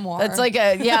like your memoir. That's like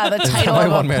the title My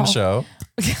of a one-man show.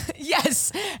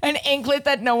 Yes. An anklet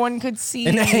that no one could see.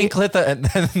 An anklet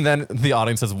that, and then the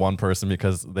audience is one person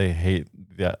because they hate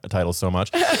the title so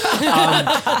much.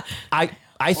 I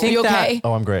think you that. okay?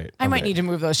 Oh, I'm great. I might need to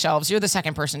move those shelves. You're the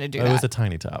second person to do It that. was a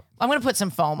tiny tap. I'm going to put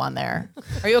some foam on there.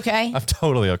 Are you okay? I'm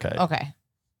totally okay. Okay.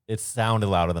 It sounded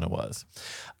louder than it was.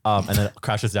 And then it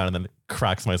crashes down and then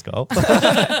cracks my skull. Very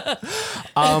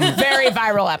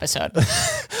viral episode.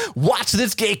 Watch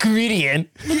this gay comedian.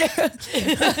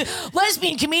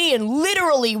 Lesbian comedian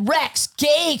literally wrecks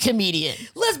gay comedian.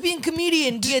 Lesbian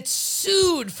comedian gets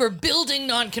sued for building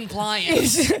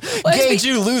non-compliance. Gay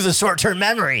Jew loses short-term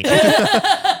memory.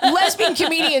 Lesbian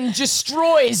comedian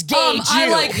destroys gay Jew. I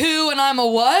like who and I'm a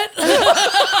what?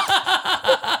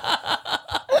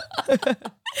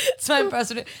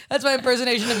 That's my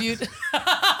impersonation of you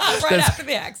right after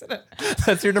the accident.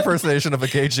 That's your impersonation of a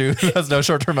gay Jew who has no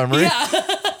short-term memory. Yeah.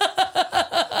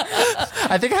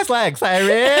 I think it has legs. I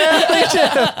really do.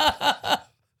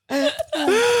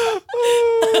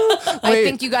 I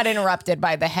think you got interrupted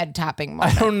by the head tapping I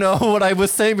moment. don't know what I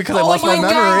was saying because I lost my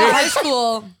memory. High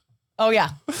school. Oh yeah.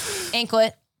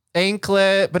 Anklet.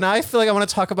 Anklet, but now I feel like I want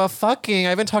to talk about fucking. I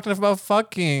haven't talked enough about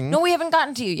fucking. No, we haven't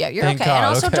gotten to you yet. You're Thank okay. God, And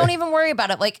also okay. don't even worry about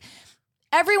it. Like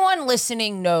everyone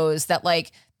listening knows that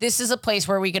like this is a place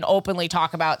where we can openly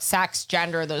talk about sex,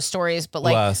 gender, those stories, but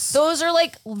like Less. those are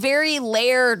like very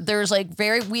layered. There's like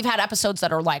we've had episodes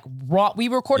that are like raw. We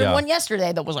recorded Yeah. one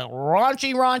yesterday that was like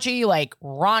raunchy.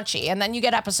 And then you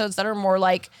get episodes that are more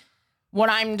like what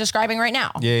I'm describing right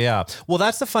now. Yeah. Well,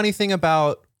 that's the funny thing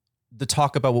about the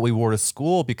talk about what we wore to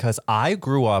school, because I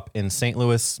grew up in St.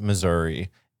 Louis, Missouri,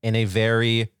 in a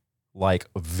very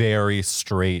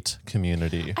straight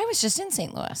community. I was just in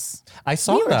St. Louis. I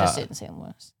saw We were that. just in St.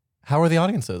 Louis. How are the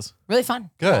audiences? Really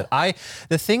fun. Good.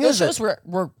 The thing Those is that, shows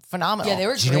were phenomenal. Yeah, they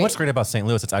were do you know what's great about St.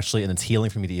 Louis? It's actually, and it's healing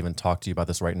for me to even talk to you about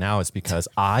this right now, is because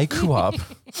I grew up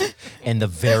in the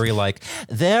very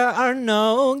there are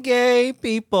no gay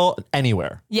people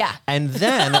anywhere. Yeah. And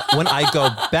then when I go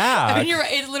back, I mean, you're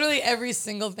right. It's literally every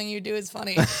single thing you do is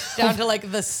funny, down to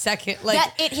like the second. Like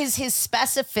That it is his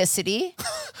specificity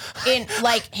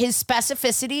his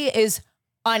specificity is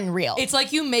unreal. it's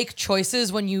like you make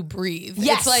choices when you breathe.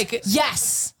 yes. It's like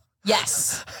yes.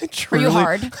 truly, Were you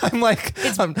hard? I'm like,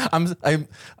 I'm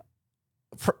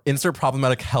insert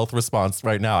problematic health response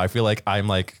right now. I feel like I'm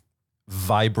like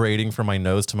vibrating from my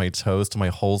nose to my toes to my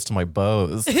holes to my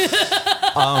bows.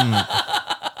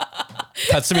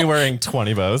 Cuts to me wearing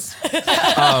 20 bows.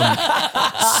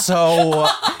 So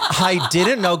I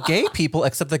didn't know gay people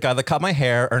except the guy that cut my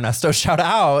hair, Ernesto, shout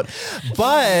out.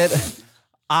 But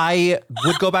I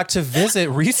would go back to visit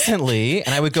recently,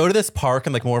 and I would go to this park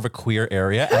in like more of a queer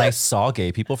area, and I saw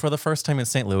gay people for the first time in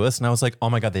St. Louis, and I was like, oh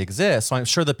my God, they exist. So I'm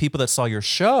sure the people that saw your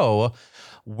show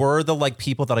were the like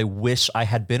people that I wish I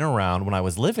had been around when I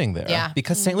was living there. Yeah.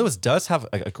 Because St. Louis does have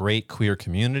a great queer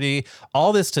community.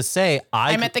 All this to say,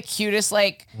 I met the cutest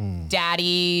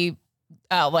daddy,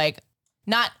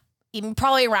 not even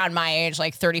probably around my age,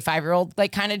 35-year-old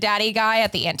kind of daddy guy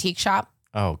at the antique shop.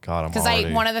 Oh God, I'm Because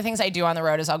already... one of the things I do on the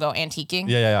road is I'll go antiquing.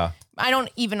 Yeah. I don't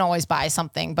even always buy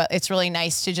something, but it's really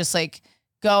nice to just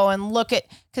go and look at,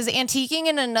 because antiquing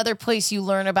in another place, you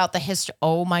learn about the history.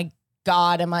 Oh my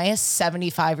God, am I a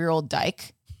 75-year-old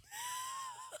dyke?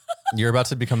 You're about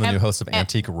to become the new host of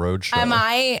Antique Roadshow. Have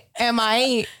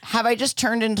I just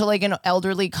turned into an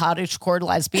elderly cottagecore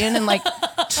lesbian and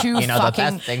two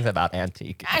fucking... things about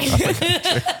Antique.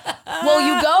 Well,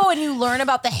 you go and you learn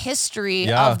about the history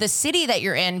Yeah. of the city that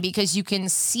you're in, because you can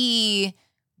see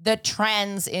the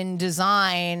trends in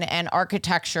design and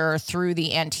architecture through the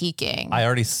antiquing. I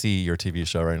already see your TV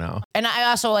show right now. And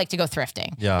I also like to go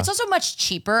thrifting. Yeah. It's also much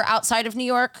cheaper outside of New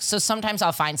York. So sometimes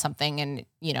I'll find something and,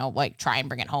 try and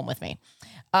bring it home with me.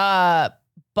 But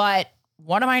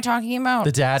what am I talking about?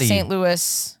 The daddy. St.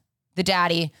 Louis, the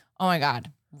daddy. Oh my God.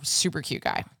 Super cute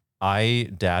guy.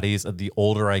 daddies, the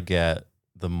older I get,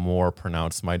 the more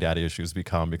pronounced my daddy issues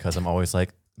become because I'm always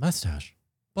like, mustache,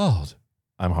 bald.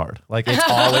 I'm hard. Like it's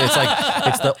always like,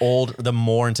 it's the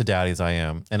more into daddies I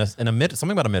am. And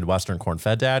something about a Midwestern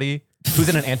corn-fed daddy who's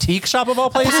in an antique shop of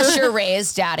all places. Pasture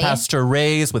raised daddy. Pasture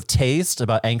raised with taste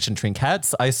about ancient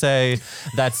trinkets. I say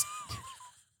that's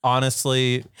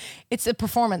honestly. It's a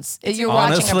performance. You're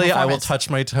watching a Honestly, I will performance. touch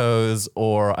my toes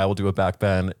or I will do a back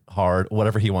bend hard.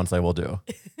 Whatever he wants, I will do.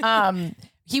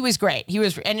 He was great. He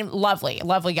was and lovely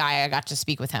guy. I got to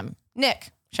speak with him. Nick,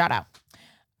 shout out.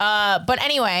 But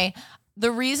anyway, the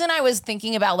reason I was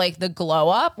thinking about like the glow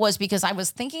up was because I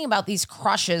was thinking about these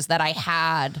crushes that I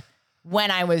had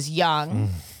when I was young.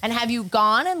 And have you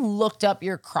gone and looked up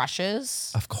your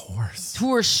crushes Of course.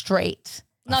 who are straight?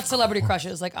 Not celebrity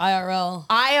crushes, like IRL.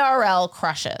 IRL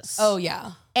crushes. Oh,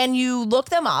 yeah. And you look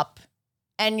them up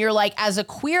and you're like, as a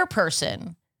queer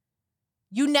person,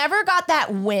 you never got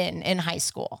that win in high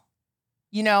school.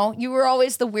 You know, you were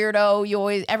always the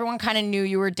weirdo. Everyone kind of knew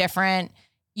you were different.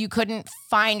 You couldn't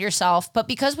find yourself. But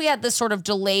because we had this sort of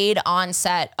delayed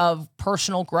onset of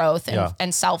personal growth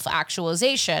and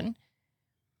self-actualization,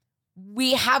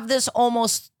 we have this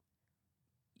almost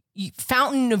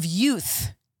fountain of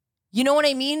youth. You know what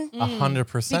I mean?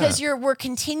 100%. Because we're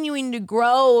continuing to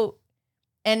grow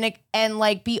and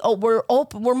like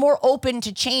we're more open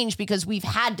to change because we've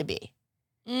had to be.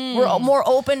 We're more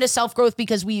open to self-growth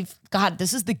because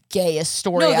this is the gayest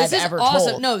story I've ever awesome.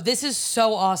 told. No, this is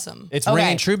so awesome. It's Okay.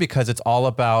 ringing true because it's all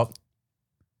about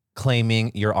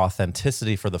claiming your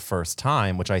authenticity for the first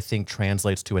time, which I think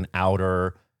translates to an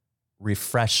outer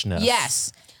refreshness.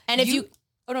 Yes. And if you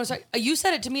Oh, no, sorry. You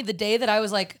said it to me the day that I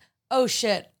was like, oh,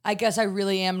 shit, I guess I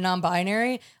really am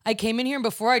non-binary. I came in here and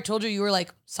before I told you were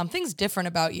like, something's different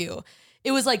about you.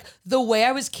 It was like the way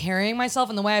I was carrying myself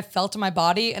and the way I felt in my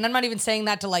body. And I'm not even saying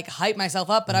that to like hype myself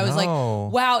up, but I was like, No.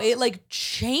 wow, it like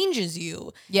changes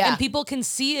you. Yeah. And people can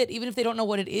see it even if they don't know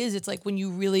what it is. It's like when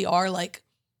you really are like,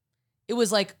 it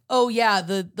was like, oh yeah,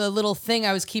 the little thing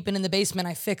I was keeping in the basement,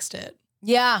 I fixed it.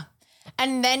 Yeah.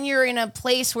 And then you're in a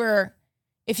place where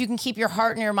if you can keep your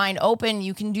heart and your mind open,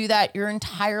 you can do that your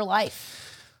entire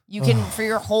life. You can, for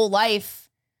your whole life,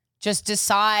 just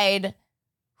decide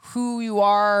who you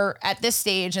are at this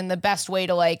stage and the best way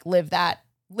to like live that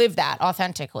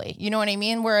authentically. You know what I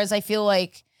mean? Whereas I feel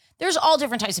like there's all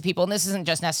different types of people, and this isn't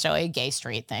just necessarily a gay,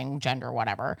 straight thing, gender,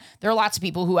 whatever. There are lots of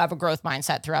people who have a growth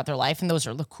mindset throughout their life, and those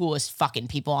are the coolest fucking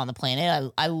people on the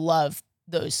planet. I love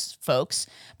those folks.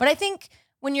 But I think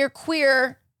when you're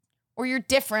queer or you're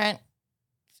different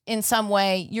in some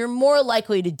way, you're more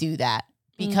likely to do that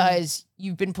because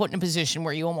you've been put in a position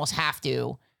where you almost have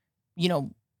to, you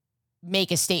know,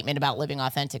 make a statement about living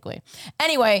authentically.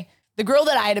 Anyway, the girl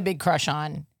that I had a big crush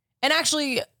on, and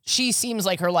actually she seems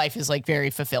like her life is like very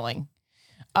fulfilling.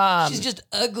 She's just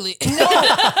ugly.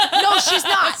 No, she's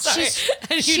not.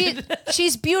 Sorry.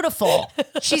 She's beautiful.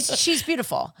 She's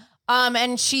beautiful.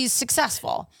 And she's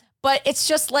successful. But it's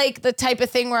just like the type of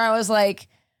thing where I was like,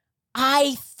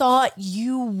 I thought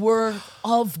you were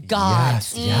of God.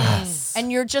 Yes.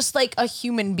 And you're just like a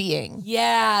human being.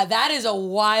 Yeah, that is a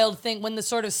wild thing when the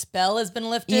sort of spell has been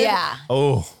lifted. Yeah.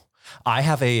 Oh, I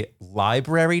have a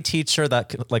library teacher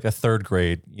that like a third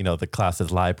grade, you know, the class is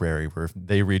library where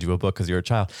they read you a book because you're a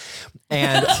child.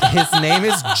 And his name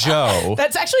is Joe.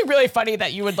 That's actually really funny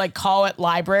that you would like call it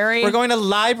library. We're going to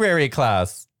library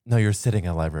class. No, you're sitting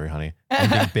in a library, honey. I'm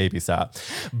being babysat.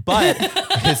 But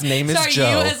his name is Sorry, Joe.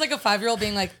 you as like a 5-year-old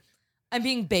being like, I'm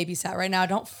being babysat right now.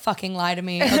 Don't fucking lie to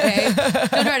me, okay?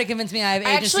 Don't try to convince me I have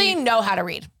I agency. actually know how to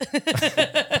read.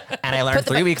 And I learned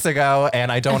 3 weeks ago,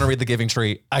 and I don't want to read The Giving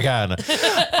Tree again.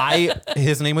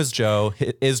 His name was Joe,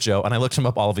 is Joe, and I looked him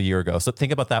up all of a year ago. So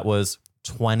think about that was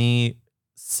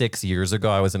 26 years ago.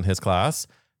 I was in his class,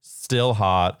 still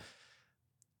hot.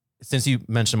 Since you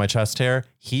mentioned my chest hair,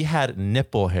 he had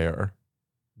nipple hair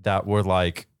that were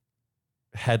like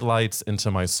headlights into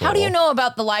my soul. How do you know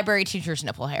about the library teacher's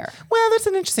nipple hair? Well, that's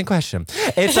an interesting question.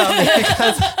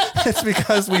 It's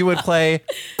because we would play.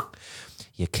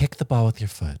 You kick the ball with your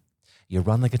foot. You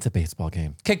run like it's a baseball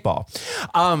game. Kickball.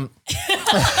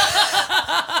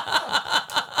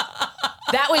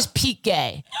 That was peak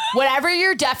gay. Whatever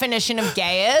your definition of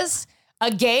gay is, a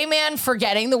gay man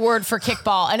forgetting the word for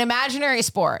kickball, an imaginary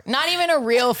sport, not even a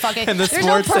real fucking. And the there's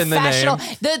no sport's in the name.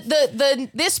 professional.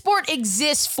 This sport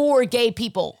exists for gay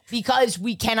people because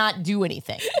we cannot do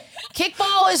anything.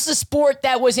 Kickball is the sport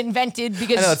that was invented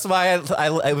because. I know, that's why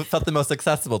I felt the most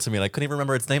accessible to me. And I couldn't even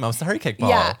remember its name. I'm sorry,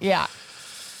 kickball. Yeah.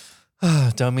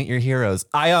 don't meet your heroes.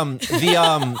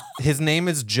 His name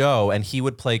is Joe, and he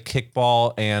would play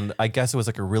kickball, and I guess it was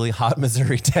like a really hot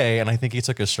Missouri day, and I think he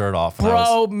took his shirt off. And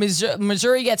Bro,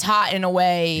 Missouri gets hot in a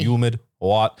way. Humid,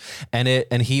 hot, and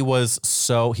he would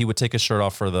take his shirt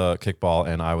off for the kickball,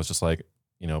 and I was just like,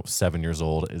 7 years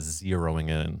old, is zeroing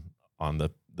in on the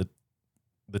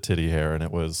titty hair, and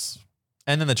it was,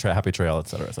 and then the happy trail, et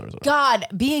cetera, et cetera, et cetera. God,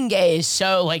 being gay is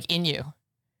so like in you.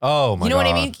 Oh my God. You know what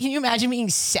I mean? Can you imagine being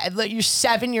you're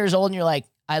 7 years old and you're like,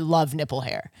 I love nipple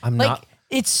hair.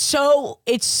 It's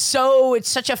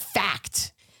such a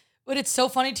fact. But it's so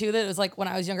funny too that it was like when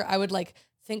I was younger, I would like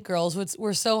think girls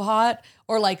were so hot,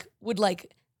 or like would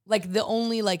like the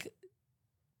only like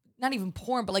not even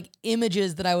porn, but like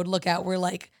images that I would look at were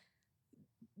like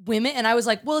women, and I was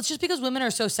like, well, it's just because women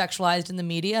are so sexualized in the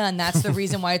media, and that's the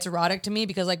reason why it's erotic to me,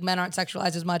 because like men aren't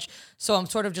sexualized as much. So I'm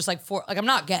sort of just like I'm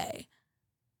not gay.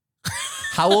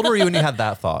 How old were you when you had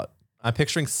that thought? I'm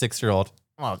picturing 6-year-old.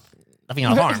 Well, nothing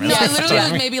on harm. No, I literally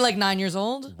was maybe like 9 years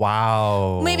old.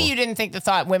 Wow. Maybe you didn't think the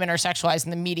thought women are sexualized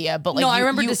in the media, but like no, I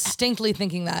remember distinctly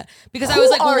thinking that, because I was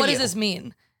like, well, what does this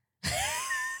mean?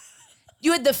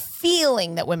 You had the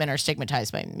feeling that women are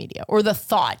stigmatized by the media, or the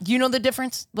thought. Do you know the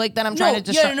difference? Like that I'm trying to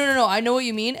just... No. I know what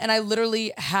you mean. And I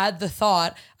literally had the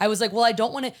thought. I was like, well, I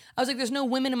don't want to... I was like, there's no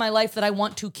women in my life that I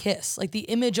want to kiss. Like the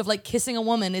image of like kissing a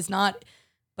woman is not...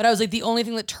 But I was like, the only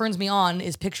thing that turns me on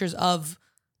is pictures of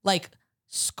like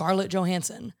Scarlett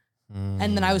Johansson.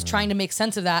 And then I was trying to make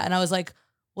sense of that. And I was like,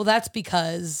 well, that's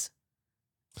because...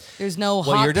 There's no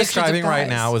hot what you're pictures of describing right guys.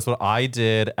 now is what I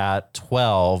did at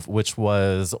 12, which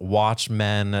was watch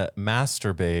men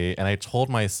masturbate. And I told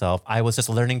myself I was just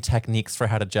learning techniques for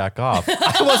how to jack off.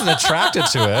 I wasn't attracted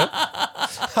to it.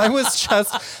 I was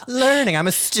just learning. I'm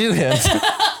a student.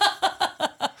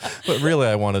 But really,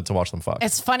 I wanted to watch them fuck.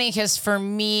 It's funny because for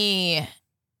me,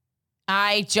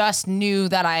 I just knew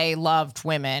that I loved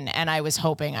women, and I was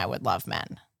hoping I would love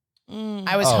men.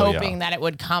 I was hoping that it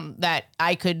would come, that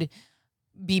I could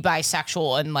be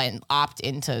bisexual and like opt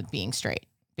into being straight,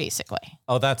 basically.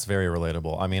 Oh, that's very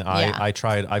relatable. I mean, I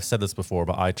tried, I've said this before,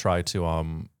 but I tried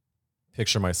to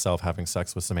picture myself having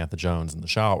sex with Samantha Jones in the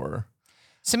shower.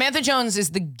 Samantha Jones is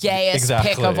the gayest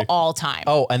pick of all time.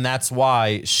 Oh, and that's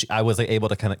why I was able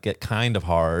to kind of get kind of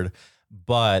hard,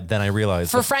 but then I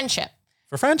realized for friendship.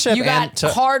 For friendship, you got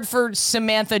hard for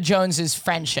Samantha Jones's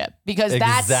friendship, because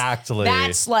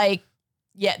that's like,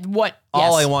 yeah, what?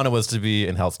 All I wanted was to be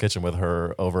in Hell's Kitchen with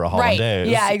her over a holiday. Right.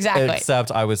 Yeah, exactly.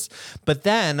 Except but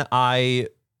then I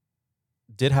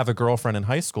did have a girlfriend in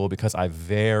high school, because I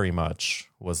very much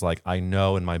was like, I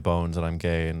know in my bones that I'm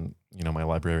gay, and my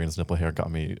librarian's nipple hair got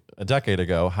me a decade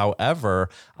ago. However,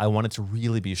 I wanted to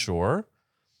really be sure.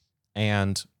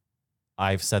 And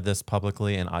I've said this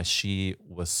publicly, and she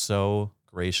was so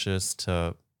gracious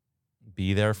to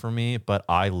be there for me, but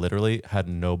I literally had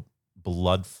no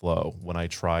blood flow when I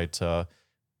tried to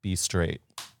be straight.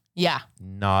 Yeah.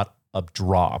 Not a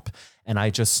drop. And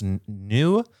I just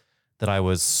knew that I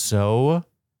was so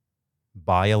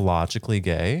biologically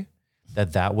gay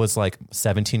that was like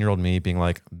 17-year-old me being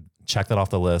like, check that off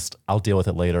the list. I'll deal with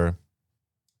it later.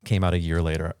 Came out a year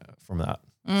later from that.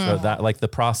 So that like the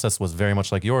process was very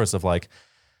much like yours of like,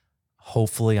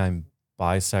 hopefully I'm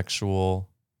bisexual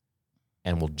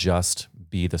and will just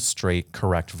be the straight,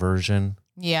 correct version.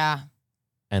 Yeah.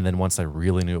 And then once I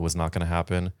really knew it was not going to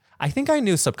happen, I think I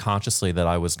knew subconsciously that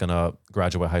I was going to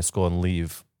graduate high school and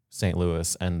leave St.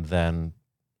 Louis and then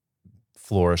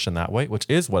flourish in that way, which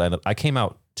is what I came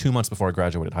out 2 months before I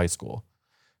graduated high school.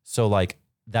 So like,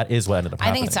 that is what ended up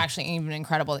happening. I think it's actually even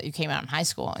incredible that you came out in high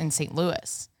school in St.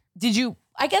 Louis. Did you?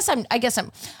 I guess I'm.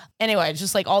 Anyway,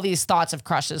 just like all these thoughts of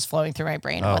crushes flowing through my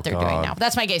brain and what they're doing now. But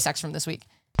that's my gay sex from this week.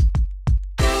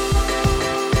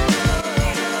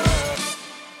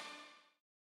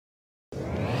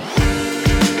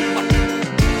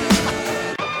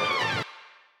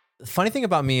 The funny thing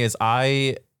about me is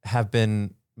I have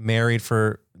been married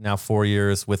for now 4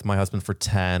 years, with my husband for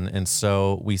 10, and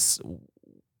so we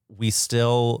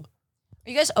still. Are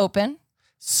you guys open?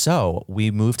 So we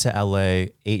moved to LA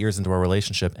 8 years into our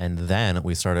relationship, and then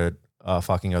we started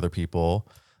fucking other people,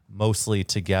 mostly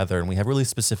together. And we have really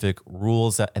specific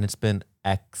rules and it's been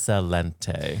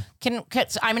excelente.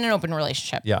 I'm in an open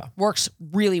relationship. Yeah. Works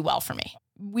really well for me.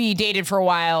 We dated for a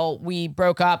while. We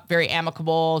broke up, very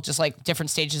amicable, just like different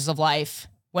stages of life.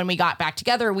 When we got back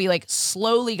together, we like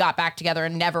slowly got back together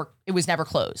and it was never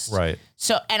closed. Right.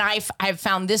 So, and I've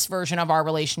found this version of our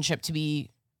relationship to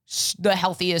be the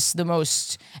healthiest, the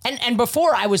most, and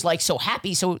before I was like so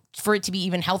happy. So for it to be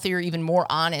even healthier, even more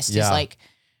honest is like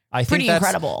pretty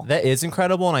incredible. That is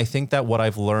incredible. And I think that what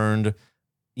I've learned,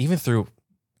 even through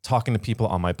talking to people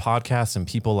on my podcast and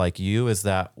people like you is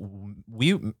that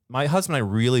my husband and I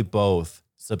really both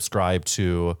subscribe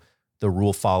to the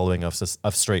rule following of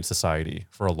straight society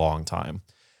for a long time.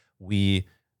 We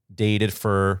dated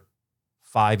for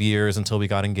 5 years until we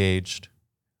got engaged.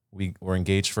 We were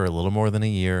engaged for a little more than a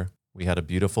year. We had a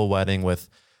beautiful wedding with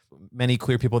many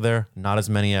queer people there, not as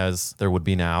many as there would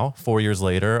be now. 4 years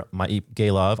later, my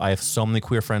gay love. I have so many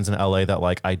queer friends in LA that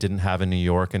like I didn't have in New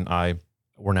York, and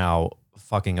we're now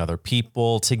fucking other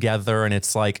people together. And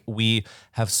it's like we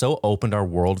have so opened our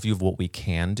worldview of what we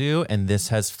can do. And this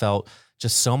has felt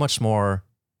just so much more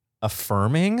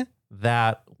affirming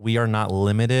that we are not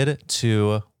limited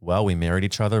to, well, we married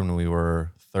each other when we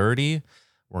were 30.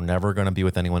 We're never going to be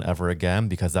with anyone ever again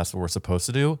because that's what we're supposed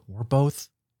to do. We're both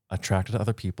attracted to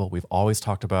other people. We've always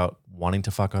talked about wanting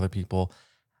to fuck other people.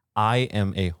 I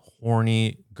am a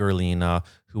horny girlina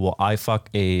who will fuck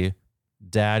a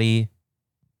daddy,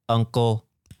 uncle,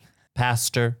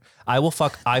 pastor. I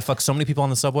fuck so many people on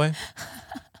the subway,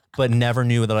 but never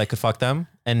knew that I could fuck them.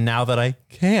 And now that I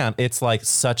can, it's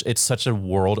such a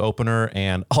world opener.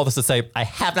 And all this to say, I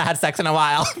have not had sex in a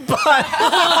while, but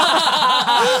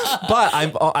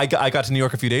I got to New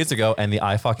York a few days ago, and the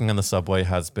fucking on the subway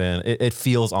has been, it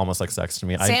feels almost like sex to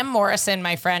me. Sam Morrison,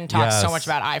 my friend, talks so Yes. much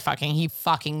about fucking. He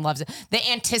fucking loves it.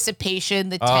 The anticipation,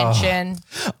 the tension.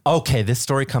 Okay, this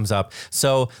story comes up.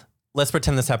 So let's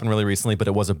pretend this happened really recently, but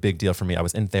it was a big deal for me. I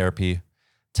was in therapy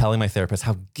telling my therapist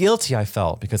how guilty I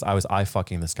felt because I was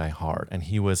fucking this guy hard and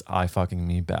he was fucking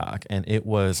me back. And it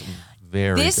was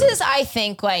very This good. is, I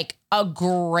think, like a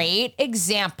great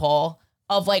example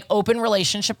of like open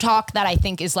relationship talk that I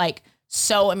think is like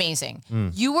so amazing.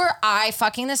 You were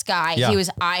fucking this guy. Yeah. He was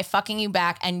fucking you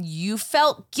back, and you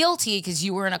felt guilty because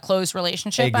you were in a closed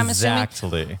relationship, I'm assuming.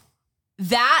 Exactly.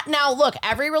 That now, look,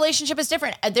 every relationship is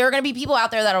different. There are going to be people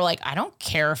out there that are like, I don't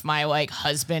care if my like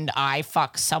husband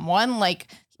fuck someone. Like,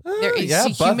 there is yeah, a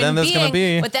but human then there's being. gonna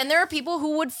be- But then there are people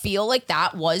who would feel like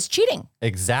that was cheating.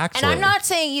 Exactly. And I'm not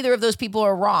saying either of those people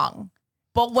are wrong.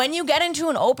 But when you get into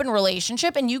an open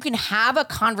relationship and you can have a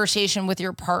conversation with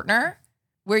your partner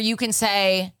where you can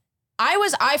say, I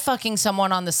was fucking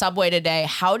someone on the subway today.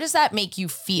 How does that make you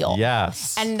feel?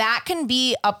 Yes. And that can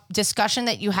be a discussion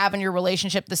that you have in your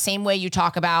relationship the same way you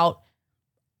talk about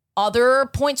other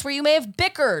points where you may have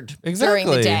bickered during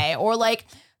the Exactly. day, or like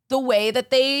the way that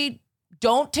they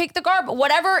don't take the garbage,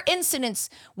 whatever incidents,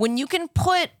 when you can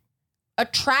put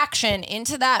attraction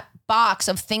into that box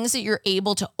of things that you're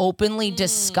able to openly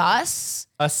discuss,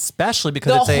 Especially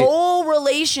because the it's whole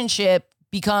relationship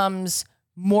becomes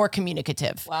more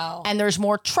communicative. Wow. And there's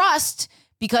more trust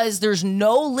because there's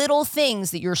no little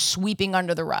things that you're sweeping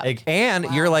under the rug. and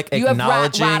you're like You have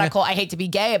acknowledging radical, I hate to be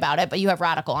gay about it, but you have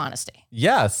radical honesty.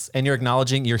 yes, and you're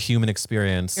acknowledging your human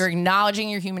experience You're acknowledging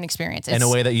your human experience. in a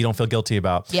way that you don't feel guilty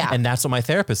about. Yeah. And that's what my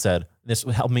therapist said. This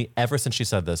helped me ever since she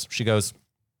said this. She goes,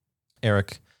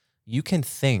 Eric, you can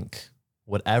think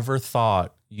whatever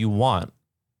thought you want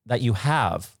that you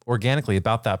have organically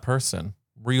about that person.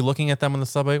 Were you looking at them on the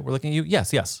subway? We're looking at you?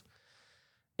 Yes.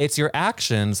 It's your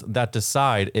actions that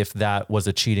decide if that was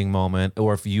a cheating moment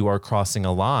or if you are crossing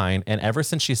a line. And ever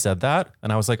since she said that,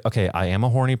 and I was like, okay, I am a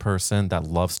horny person that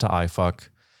loves to fuck.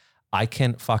 I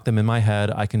can fuck them in my head.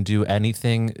 I can do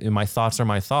anything. My thoughts are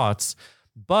my thoughts.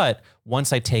 But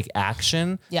once I take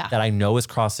action Yeah. that I know is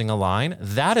crossing a line,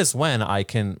 that is when I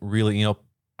can really,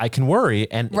 I can worry.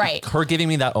 And Right. her giving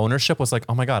me that ownership was like,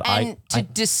 oh my God, And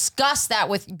discuss that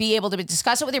be able to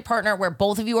discuss it with your partner where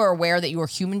both of you are aware that you are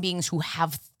human beings who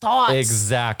have thoughts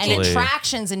Exactly. and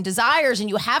attractions and desires,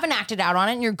 and you haven't acted out on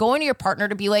it, and you're going to your partner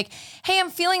to be like, hey, I'm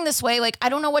feeling this way. Like, I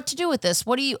don't know what to do with this.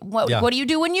 What do you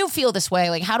do when you feel this way?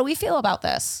 Like, how do we feel about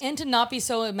this? And to not be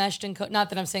so enmeshed and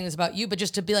not that I'm saying this about you, but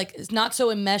just to be like not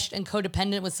so enmeshed and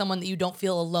codependent with someone that you don't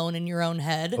feel alone in your own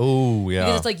head. oh, yeah.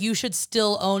 Because it's like you should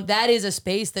still own that is a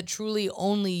space that truly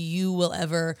only you will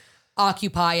ever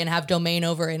occupy and have domain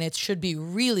over, and it should be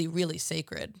really, really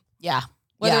sacred. Yeah.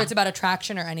 Whether Yeah. it's about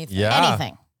attraction or anything. Yeah.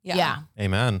 anything. Yeah.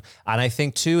 Amen. And I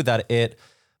think too that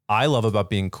I love about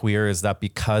being queer is that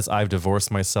because I've divorced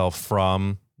myself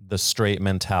from the straight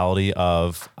mentality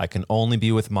of I can only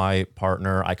be with my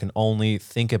partner, I can only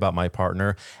think about my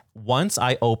partner. Once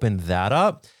I opened that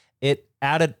up, it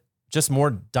added just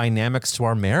more dynamics to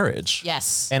our marriage.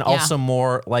 Yes. And Yeah. also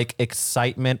more like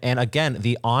excitement. And again,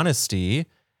 the honesty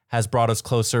has brought us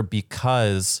closer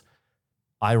because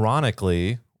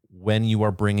ironically, when you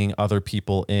are bringing other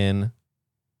people in,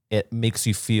 it makes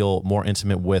you feel more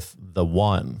intimate with the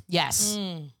one. Yes.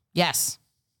 Yes.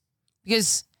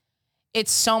 Because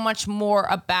it's so much more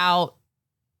about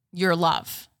your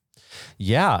love.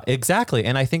 Yeah, exactly.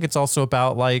 And I think it's also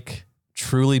about like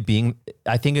truly being,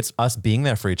 I think it's us being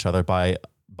there for each other by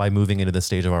moving into this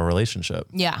stage of our relationship.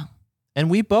 Yeah. And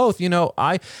we both, you know,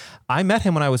 I met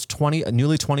him when I was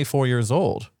newly 24 years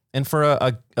old. And for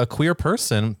a queer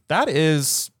person, that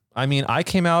is, I mean, I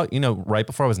came out, you know, right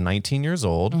before I was 19 years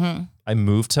old. Mm-hmm. I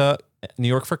moved to New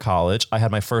York for college. I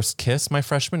had my first kiss my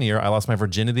freshman year. I lost my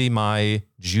virginity my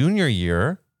junior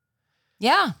year.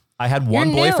 Yeah. I had one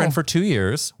You're boyfriend new. for 2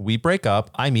 years. We break up.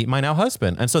 I meet my now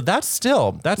husband. And so that's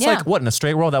Yeah. like, what, in a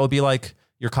straight world, that would be like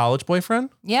your college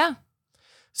boyfriend? Yeah.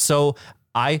 So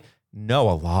I know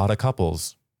a lot of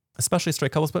couples, especially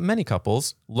straight couples, but many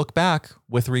couples look back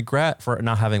with regret for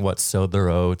not having sowed their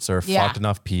oats or Yeah. fucked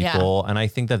enough people. And I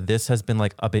think that this has been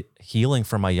like a bit healing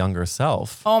for my younger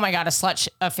self. Oh my God,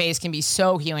 a phase can be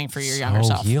so healing for your younger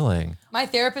self. Healing. My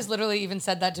therapist literally even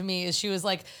said that to me. Is she was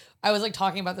like, I was like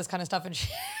talking about this kind of stuff, and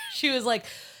she was like,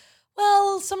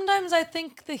 well, sometimes I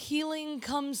think the healing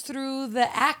comes through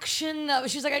the action.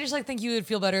 She's like, I just like think you would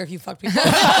feel better if you fucked people.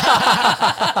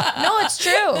 No, it's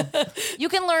true. You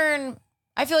can learn,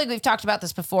 I feel like we've talked about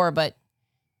this before, but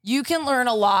you can learn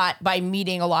a lot by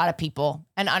meeting a lot of people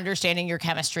and understanding your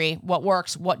chemistry, what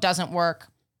works, what doesn't work.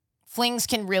 Flings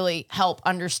can really help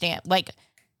understand, like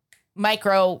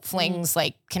micro flings,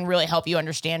 like can really help you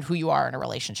understand who you are in a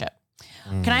relationship.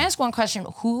 Can I ask one question?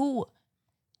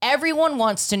 Everyone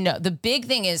wants to know. The big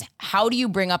thing is, how do you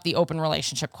bring up the open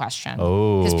relationship question?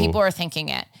 Oh. Because people are thinking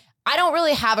it. I don't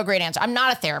really have a great answer. I'm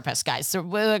not a therapist, guys. So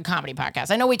we're a comedy podcast.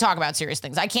 I know we talk about serious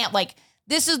things. I can't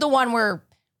this is the one where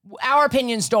our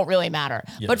opinions don't really matter.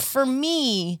 Yeah. But for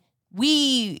me,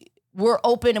 we were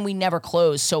open and we never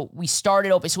closed. So we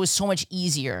started open. So it was so much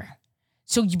easier.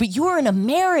 But you were in a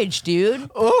marriage, dude.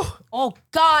 Oh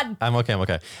God. I'm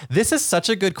okay. This is such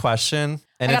a good question.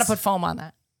 And I got to put foam on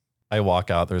that. I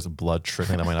walk out, there's blood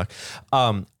trickling down my neck.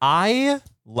 I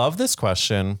love this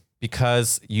question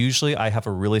because usually I have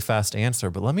a really fast answer,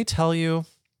 but let me tell you.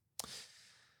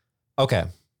 Okay,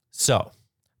 so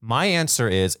my answer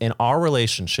is, in our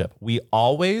relationship, we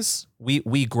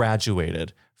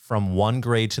graduated from one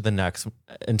grade to the next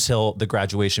until the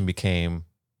graduation became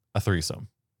a threesome.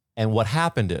 And what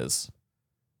happened is,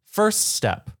 first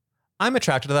step, I'm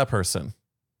attracted to that person.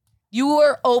 You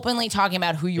were openly talking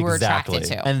about who you were attracted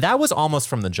to. And that was almost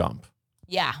from the jump.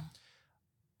 Yeah.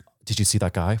 Did you see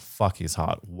that guy? Fuck, he's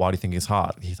hot. Why do you think he's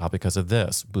hot? He's hot because of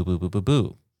this. Boo, boo, boo, boo,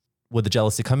 boo. Would the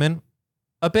jealousy come in?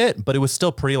 A bit, but it was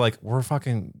still pretty like, we're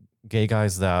fucking gay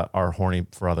guys that are horny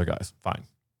for other guys. Fine.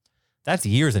 That's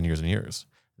years and years and years.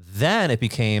 Then it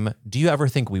became, do you ever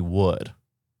think we would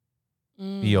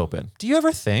be open? Do you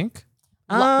ever think?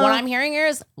 What I'm hearing here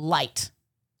is light.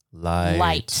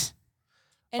 Light.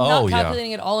 And not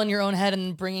calculating it all in your own head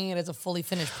and bringing it as a fully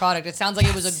finished product. It sounds like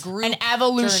it was a group An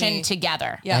evolution journey.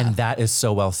 together. Yeah. And that is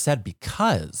so well said,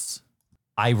 because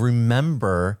I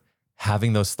remember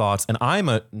having those thoughts, and I'm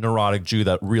a neurotic Jew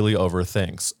that really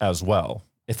overthinks as well,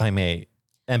 if I may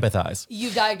empathize. You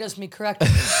diagnosed me correctly.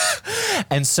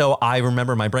 And so I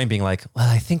remember my brain being like, well,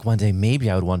 I think one day maybe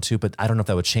I would want to, but I don't know if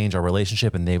that would change our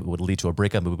relationship and they would lead to a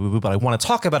breakup, but I want to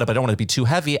talk about it, but I don't want it to be too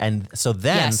heavy. And so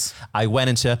then I went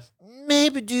into,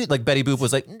 maybe like Betty Boop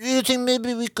was like, do you think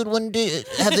maybe we could one day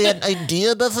have the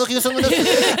idea about fucking someone else?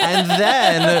 and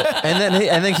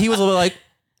then he was a little like,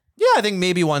 yeah, I think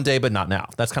maybe one day, but not now.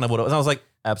 That's kind of what it was. And I was like,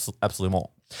 absolutely more.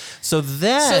 So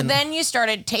then you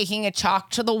started taking a chalk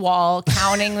to the wall,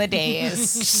 counting the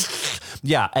days.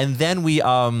 Yeah. And then we,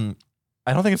 I don't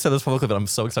think I've said this publicly, but I'm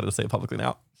so excited to say it publicly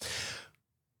now.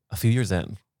 A few years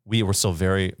in, we were still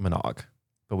very monog,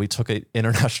 but we took an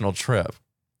international trip.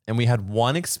 And we had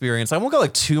one experience. I won't go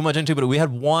like too much into it, but we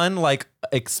had one like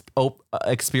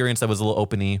experience that was a little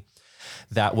openy.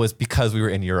 That was because we were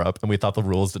in Europe and we thought the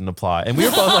rules didn't apply. And we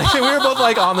were both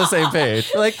like on the same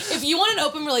page. Like, if you want an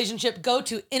open relationship, go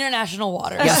to international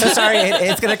waters. yeah, so sorry,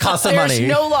 it's gonna cost some money. There's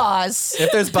no laws.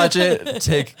 If there's budget,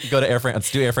 go to Air France.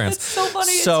 Do Air France. It's so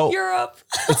funny. So it's Europe.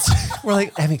 We're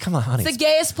like, I mean, come on, honey. It's the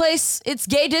gayest place. It's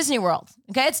gay Disney World.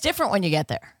 Okay, it's different when you get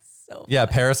there. Yeah,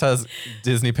 Paris has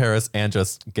Disney Paris and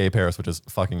just gay Paris, which is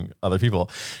fucking other people.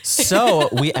 So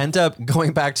we end up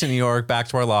going back to New York, back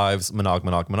to our lives,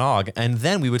 monog. And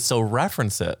then we would still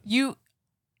reference it.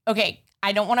 Okay,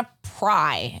 I don't want to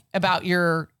pry about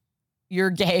your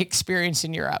gay experience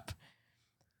in Europe,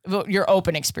 your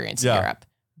open experience in Europe.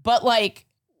 But like,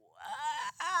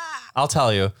 I'll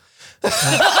tell you.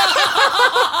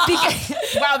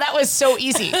 Wow, that was so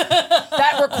easy.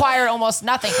 That required almost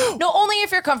nothing. No, only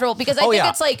if you're comfortable, because I think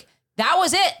it's like, that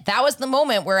was it. That was the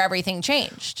moment where everything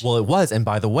changed. Well, it was. And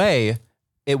by the way,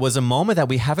 it was a moment that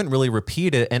we haven't really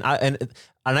repeated. And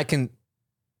I can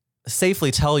safely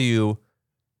tell you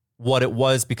what it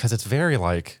was, because it's very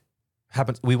like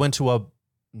happened. We went to a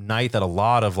night that a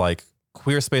lot of like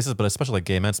queer spaces, but especially like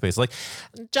gay men spaces, like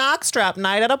jockstrap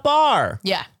night at a bar.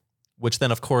 Yeah. Which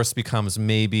then, of course, becomes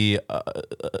maybe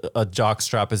a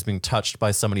jockstrap is being touched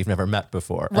by somebody you've never met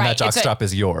before. And Right, that it's a- jockstrap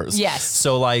is yours. Yes.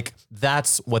 So, like,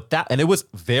 that's what that, and it was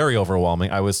very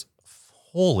overwhelming. I was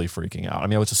wholly freaking out. I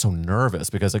mean, I was just so nervous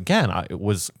because, again, it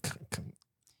was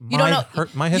You don't know.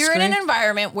 my history. You're in an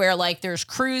environment where like there's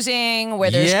cruising, where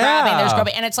there's Yeah. grabbing, there's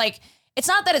groping, and it's like it's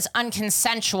not that it's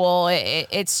unconsensual.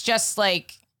 It's just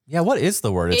like Yeah, what is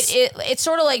the word? it's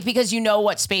sort of like because you know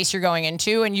what space you're going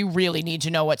into, and you really need to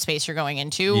know what space you're going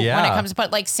into when it Yeah. comes.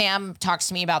 But like Sam talks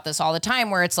to me about this all the time,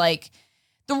 where it's like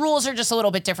the rules are just a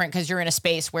little bit different because you're in a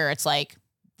space where it's like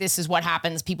this is what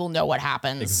happens. People know what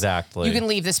happens. Exactly. You can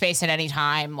leave the space at any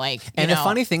time. Like, And the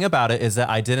funny thing about it is that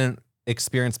I didn't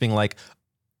experience being like,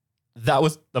 that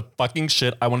was the fucking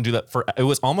shit. I want to do that for. It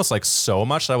was almost like so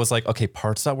much that I was like, okay,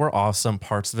 parts that were awesome,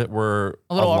 parts of it were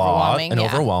A little lot overwhelming, and yeah.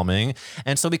 overwhelming.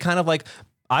 And so we kind of like,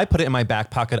 I put it in my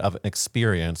back pocket of an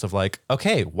experience of like,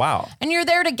 okay, wow, and you're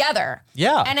there together.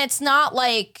 yeah, And it's not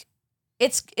like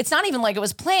it's not even like it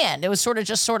was planned. It was sort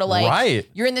of like right,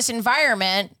 you're in this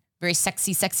environment, very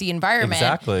sexy environment.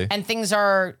 Exactly. And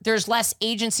there's less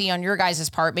agency on your guys'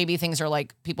 part. Maybe things are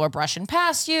like people are brushing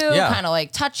past you, Yeah. kind of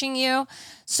like touching you.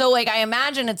 So like I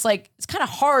imagine it's kind of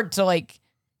hard to like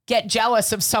get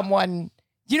jealous of someone.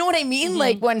 You know what I mean?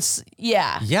 Like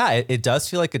yeah. It does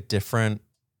feel like a different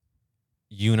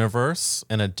universe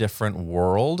and a different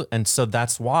world, and so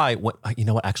that's why what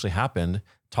actually happened.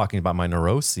 Talking about my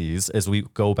neuroses, as we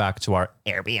go back to our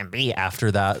Airbnb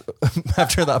after that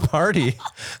party,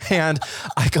 and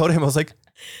I go to him. I was like,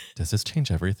 "Does this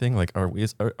change everything? Like, are we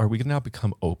gonna now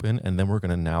become open, and then we're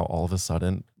gonna now all of a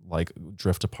sudden like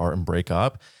drift apart and break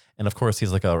up?" And of course,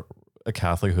 he's like a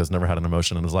Catholic who has never had an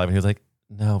emotion in his life, and he was like,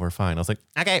 "No, we're fine." I was like,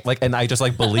 "Okay," like, and I just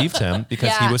like believed him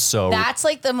because he was so. That's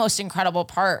like the most incredible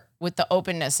part with the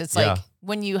openness. It's like Yeah.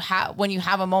 when you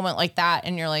have a moment like that,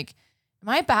 and you're like, am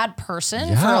I a bad person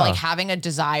for Yeah. like having a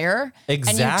desire?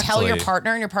 Exactly. And you tell your partner,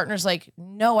 and your partner's like,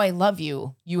 no, I love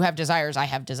you. You have desires. I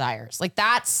have desires. Like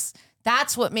that's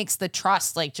what makes the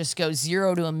trust like just go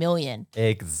 0 to 1,000,000.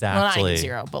 Exactly. Well, not even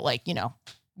 0, but like,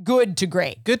 good to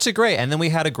great. Good to great. And then we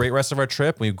had a great rest of our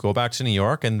trip. We go back to New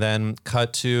York and then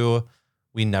cut to,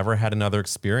 we never had another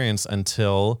experience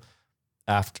until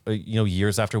after,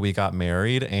 years after we got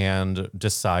married and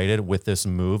decided with this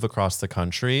move across the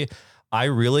country. I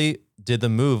really did the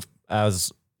move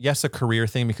as, yes, a career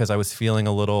thing because I was feeling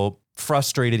a little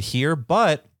frustrated here,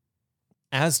 but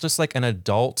as just like an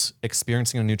adult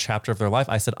experiencing a new chapter of their life,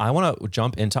 I said, I want to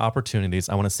jump into opportunities.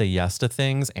 I want to say yes to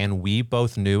things. And we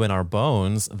both knew in our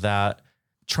bones that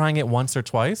trying it once or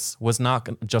twice was not,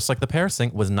 just like the Paris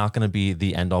thing, was not going to be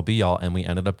the end all be all. And we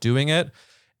ended up doing it.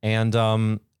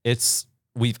 And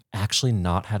we've actually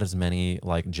not had as many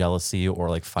like jealousy or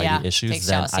like fighty issues takes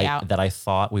that jealousy out. I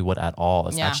thought we would at all.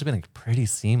 It's Yeah. actually been like, pretty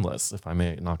seamless, if I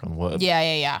may, knock on wood.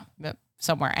 Yeah. But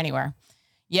somewhere, anywhere.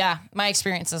 Yeah. My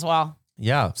experience as well.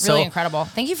 Yeah. Really incredible.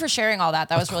 Thank you for sharing all that.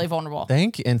 That was really vulnerable.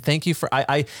 Thank you. And thank you for,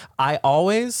 I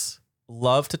always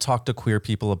love to talk to queer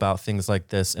people about things like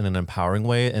this in an empowering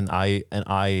way. And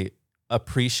I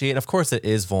appreciate, of course it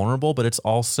is vulnerable, but it's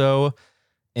also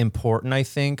important. I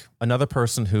think another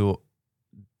person who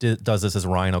does this is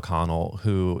Ryan O'Connell,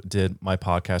 who did my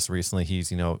podcast recently.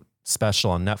 He's,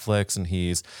 special on Netflix, and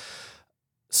he's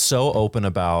so open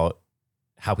about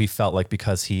how he felt like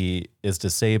because he is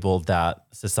disabled that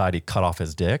society cut off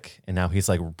his dick, and now he's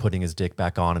like putting his dick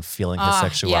back on and feeling his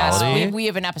sexuality. Yes. We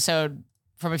have an episode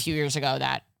from a few years ago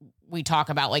that we talk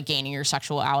about like gaining your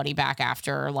sexuality back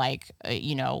after like,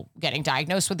 getting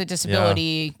diagnosed with a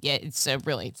disability. Yeah, it's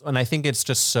really. And I think it's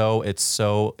just it's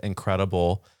so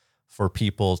incredible for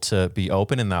people to be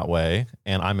open in that way.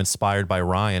 And I'm inspired by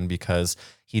Ryan because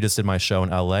he just did my show in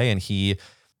LA, and he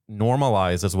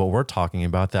normalizes what we're talking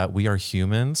about, that we are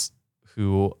humans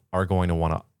who are going to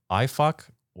want to eye fuck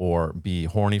or be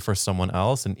horny for someone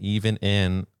else. And even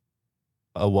in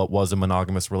what was a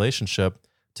monogamous relationship,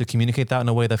 to communicate that in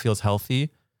a way that feels healthy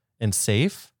and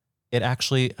safe, it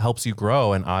actually helps you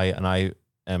grow. And I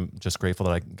am just grateful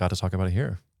that I got to talk about it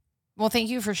here. Well, thank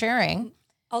you for sharing.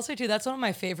 I'll say too, that's one of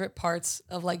my favorite parts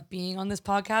of like being on this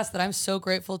podcast that I'm so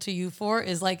grateful to you for,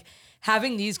 is like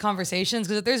having these conversations.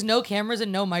 Because if there's no cameras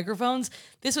and no microphones,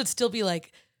 this would still be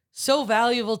like so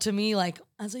valuable to me, like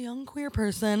as a young queer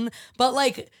person. But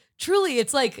like truly,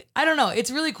 it's like, I don't know, it's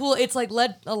really cool. It's like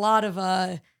led a lot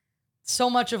of so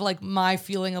much of like my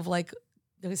feeling of like,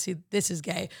 see, this is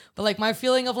gay, but like my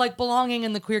feeling of like belonging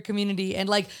in the queer community, and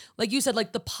like you said,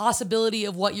 like the possibility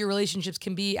of what your relationships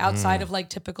can be outside of like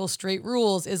typical straight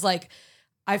rules is like,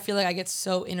 I feel like I get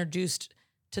so introduced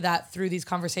to that through these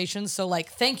conversations. So like,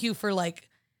 thank you for like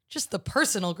just the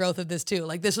personal growth of this too.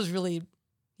 Like this was really,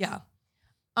 yeah.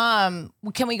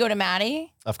 Can we go to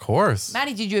Maddie? Of course.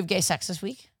 Maddie, did you have gay sex this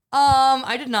week?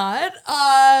 I did not.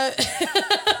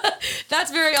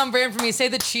 That's very on brand for me. Say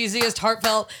the cheesiest,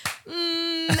 heartfelt,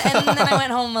 and then I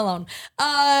went home alone.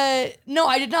 No,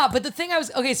 I did not. But the thing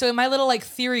okay, so in my little like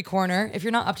theory corner, if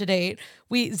you're not up to date,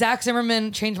 Zach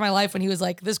Zimmerman changed my life when he was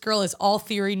like, this girl is all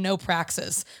theory, no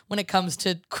praxis when it comes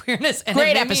to queerness. And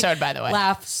Great it made me episode, by the way.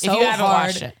 Laugh so if you haven't hard.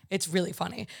 watched it. It's really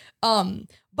funny.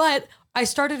 But I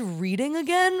started reading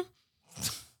again.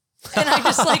 And I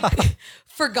just like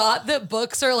forgot that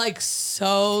books are like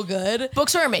so good.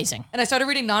 Books are amazing. And I started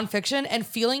reading nonfiction and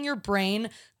feeling your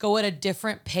brain go at a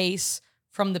different pace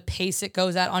from the pace it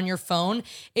goes at on your phone.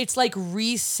 It's like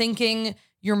resyncing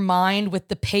your mind with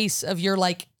the pace of your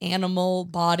like animal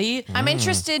body. I'm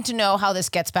interested to know how this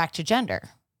gets back to gender.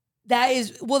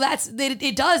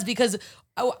 It does because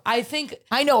I think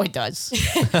I know it does.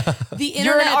 the internet.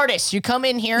 You're an artist. You come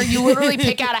in here, you literally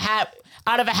pick out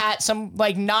of a hat some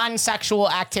like non-sexual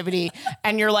activity,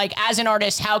 and you're like, as an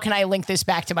artist, how can I link this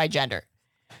back to my gender?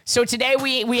 So today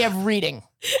we have reading.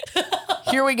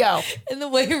 Here we go. And the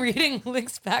way reading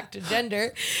links back to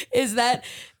gender is that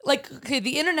like, okay,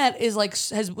 the internet is like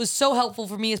was so helpful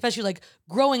for me, especially like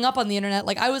growing up on the internet.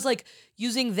 Like I was like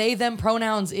using they them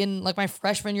pronouns in like my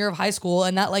freshman year of high school,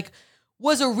 and that like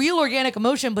was a real organic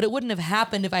emotion, but it wouldn't have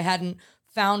happened if I hadn't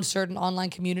found certain online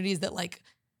communities that like,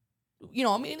 you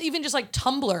know, I mean, even just like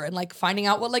Tumblr and like finding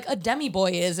out what like a demi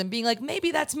boy is and being like,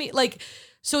 maybe that's me. Like,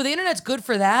 so the internet's good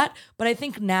for that. But I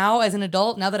think now as an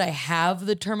adult, now that I have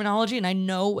the terminology and I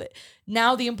know it,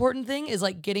 now the important thing is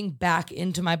like getting back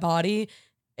into my body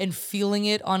and feeling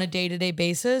it on a day-to-day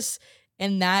basis.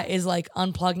 And that is like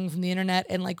unplugging from the internet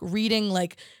and like reading,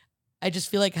 like, I just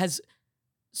feel like has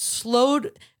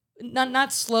slowed,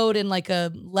 not slowed in like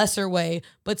a lesser way,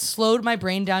 but slowed my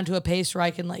brain down to a pace where I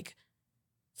can like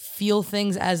feel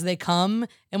things as they come.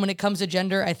 And when it comes to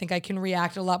gender, I think I can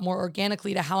react a lot more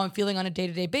organically to how I'm feeling on a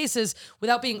day-to-day basis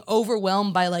without being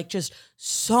overwhelmed by like just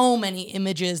so many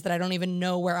images that I don't even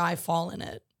know where I fall in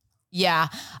it. Yeah.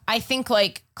 I think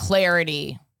like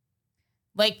clarity,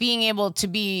 like being able to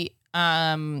be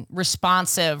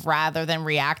responsive rather than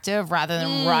reactive, rather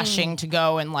than rushing to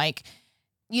go and like,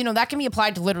 you know, that can be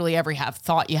applied to literally every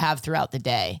thought you have throughout the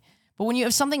day. But when you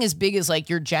have something as big as like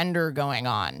your gender going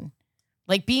on,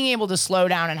 like being able to slow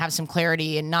down and have some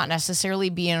clarity and not necessarily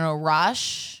be in a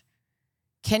rush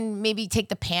can maybe take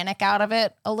the panic out of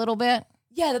it a little bit.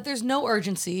 Yeah, that there's no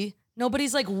urgency.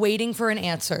 Nobody's like waiting for an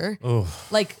answer.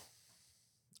 Oof. Like,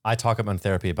 I talk about in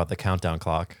therapy about the countdown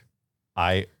clock.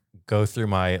 I go through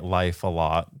my life a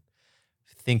lot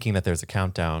thinking that there's a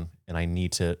countdown and I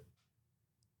need to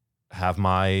have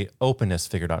my openness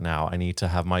figured out now. I need to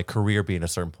have my career be at a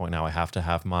certain point now. I have to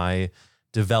have my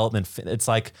development. It's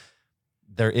like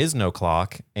there is no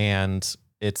clock, and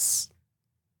it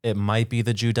might be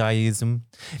the Judaism.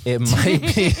 It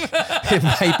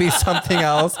might be something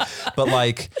else, but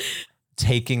like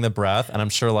taking the breath. And I'm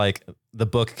sure like the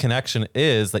book Connection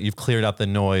is that you've cleared out the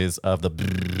noise of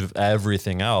the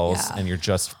everything else, and you're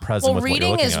just present with what you're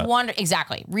looking at.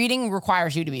 Exactly. Reading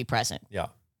requires you to be present. Yeah.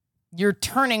 You're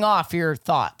turning off your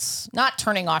thoughts. Not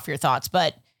turning off your thoughts,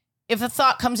 but if a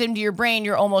thought comes into your brain,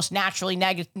 you're almost naturally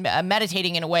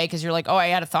meditating in a way because you're like, oh, I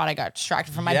had a thought. I got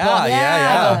distracted from my book.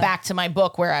 I go back to my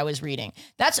book where I was reading.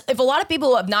 That's if a lot of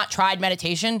people have not tried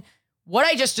meditation, what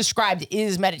I just described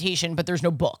is meditation, but there's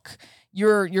no book.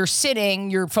 You're sitting,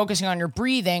 you're focusing on your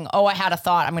breathing. Oh, I had a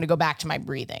thought. I'm going to go back to my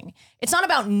breathing. It's not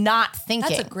about not thinking.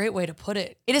 that's a great way to put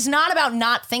it. It is not about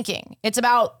not thinking. It's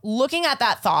about looking at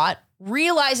that thought,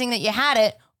 realizing that you had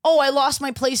it. Oh, I lost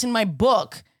my place in my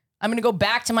book. I'm going to go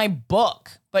back to my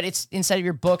book. But it's instead of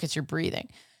your book, it's your breathing.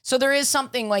 So there is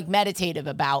something like meditative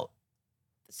about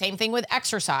the same thing with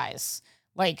exercise.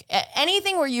 Like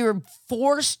anything where you're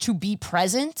forced to be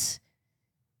present,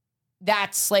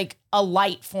 that's like a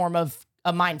light form of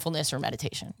a mindfulness or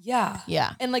meditation. Yeah.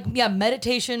 Yeah. And like, yeah,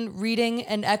 meditation, reading,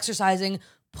 and exercising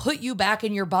put you back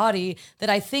in your body that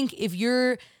I think if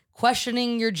you're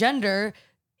questioning your gender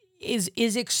is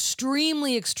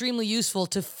extremely, extremely useful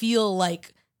to feel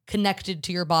like connected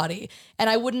to your body. And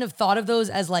I wouldn't have thought of those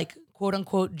as like quote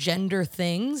unquote gender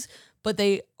things, but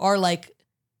they are like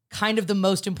kind of the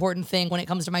most important thing when it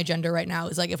comes to my gender right now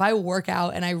is like, if I work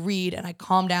out and I read and I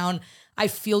calm down, I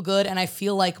feel good and I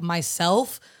feel like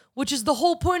myself, which is the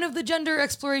whole point of the gender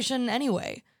exploration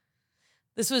anyway.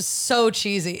 This was so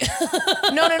cheesy.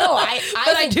 No.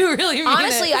 But I do really mean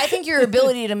honestly, it. I think your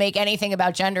ability to make anything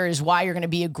about gender is why you're going to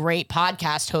be a great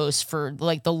podcast host for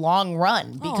like the long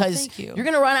run, because thank you. you're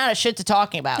going to run out of shit to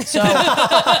talking about. So if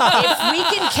we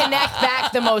can connect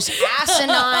back the most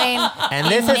asinine, And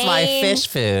this is my inane- fish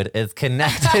food is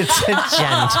connected to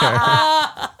gender.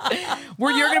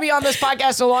 where you're going to be on this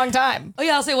podcast a long time. Oh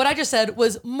yeah, I'll say what I just said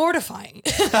was mortifying.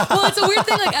 Well, it's a weird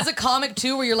thing, like as a comic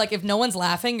too, where you're like, if no one's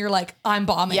laughing, you're like, I'm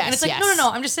bombing. Yes, And it's like, yes.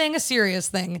 no, I'm just saying a serious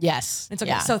thing. Yes. It's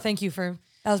okay. Yeah. So thank you that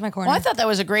was my corner. Well, I thought that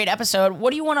was a great episode.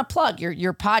 What do you want to plug?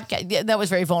 Your podcast. Yeah, that was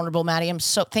very vulnerable, Maddie.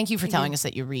 Thank you for telling us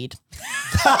that you read.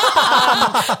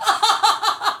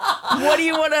 What do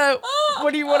you want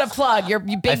to plug? You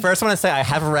I big. first want to say I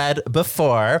have read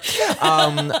before.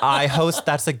 I host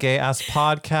That's a Gay Ass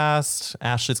Podcast.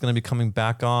 Ashley's going to be coming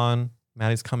back on.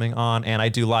 Maddie's coming on. And I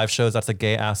do live shows. That's a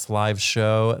Gay Ass live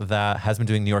show that has been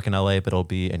doing New York and LA, but it'll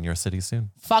be in your city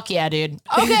soon. Fuck yeah, dude.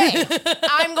 Okay.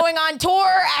 I'm going on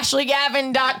tour.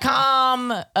 AshleyGavin.com.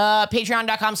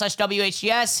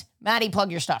 Patreon.com/WHGS. Maddie,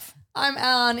 plug your stuff. I'm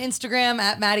on Instagram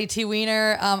at Maddie T.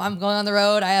 Wiener. I'm going on the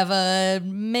road. I have a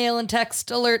mail and text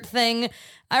alert thing.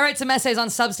 I write some essays on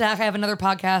Substack. I have another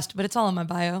podcast, but it's all in my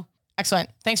bio. Excellent.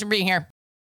 Thanks for being here.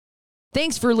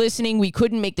 Thanks for listening. We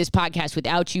couldn't make this podcast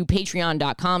without you.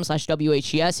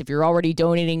 Patreon.com/WHGS. If you're already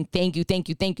donating, thank you.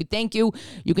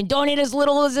 You can donate as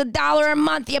little as $1 a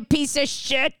month, you piece of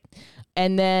shit.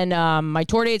 And then my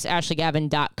tour date's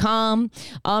AshleyGavin.com.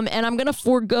 And I'm going to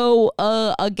forego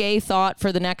a gay thought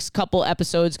for the next couple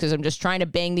episodes because I'm just trying to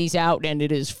bang these out, and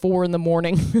it is 4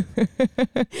 a.m.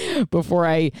 before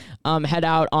I head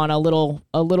out on a little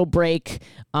break.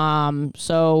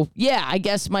 So, yeah, I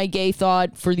guess my gay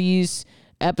thought for these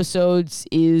episodes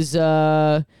is...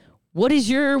 What are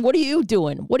you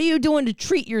doing? What are you doing to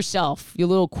treat yourself, you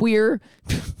little queer?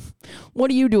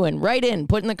 What are you doing? Write in,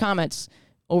 put in the comments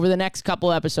over the next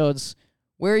couple episodes.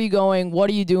 Where are you going? What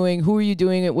are you doing? Who are you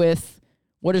doing it with?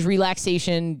 What does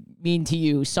relaxation mean to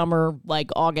you? Summer,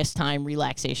 like August time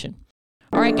relaxation.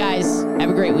 All right, guys, have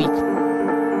a great week.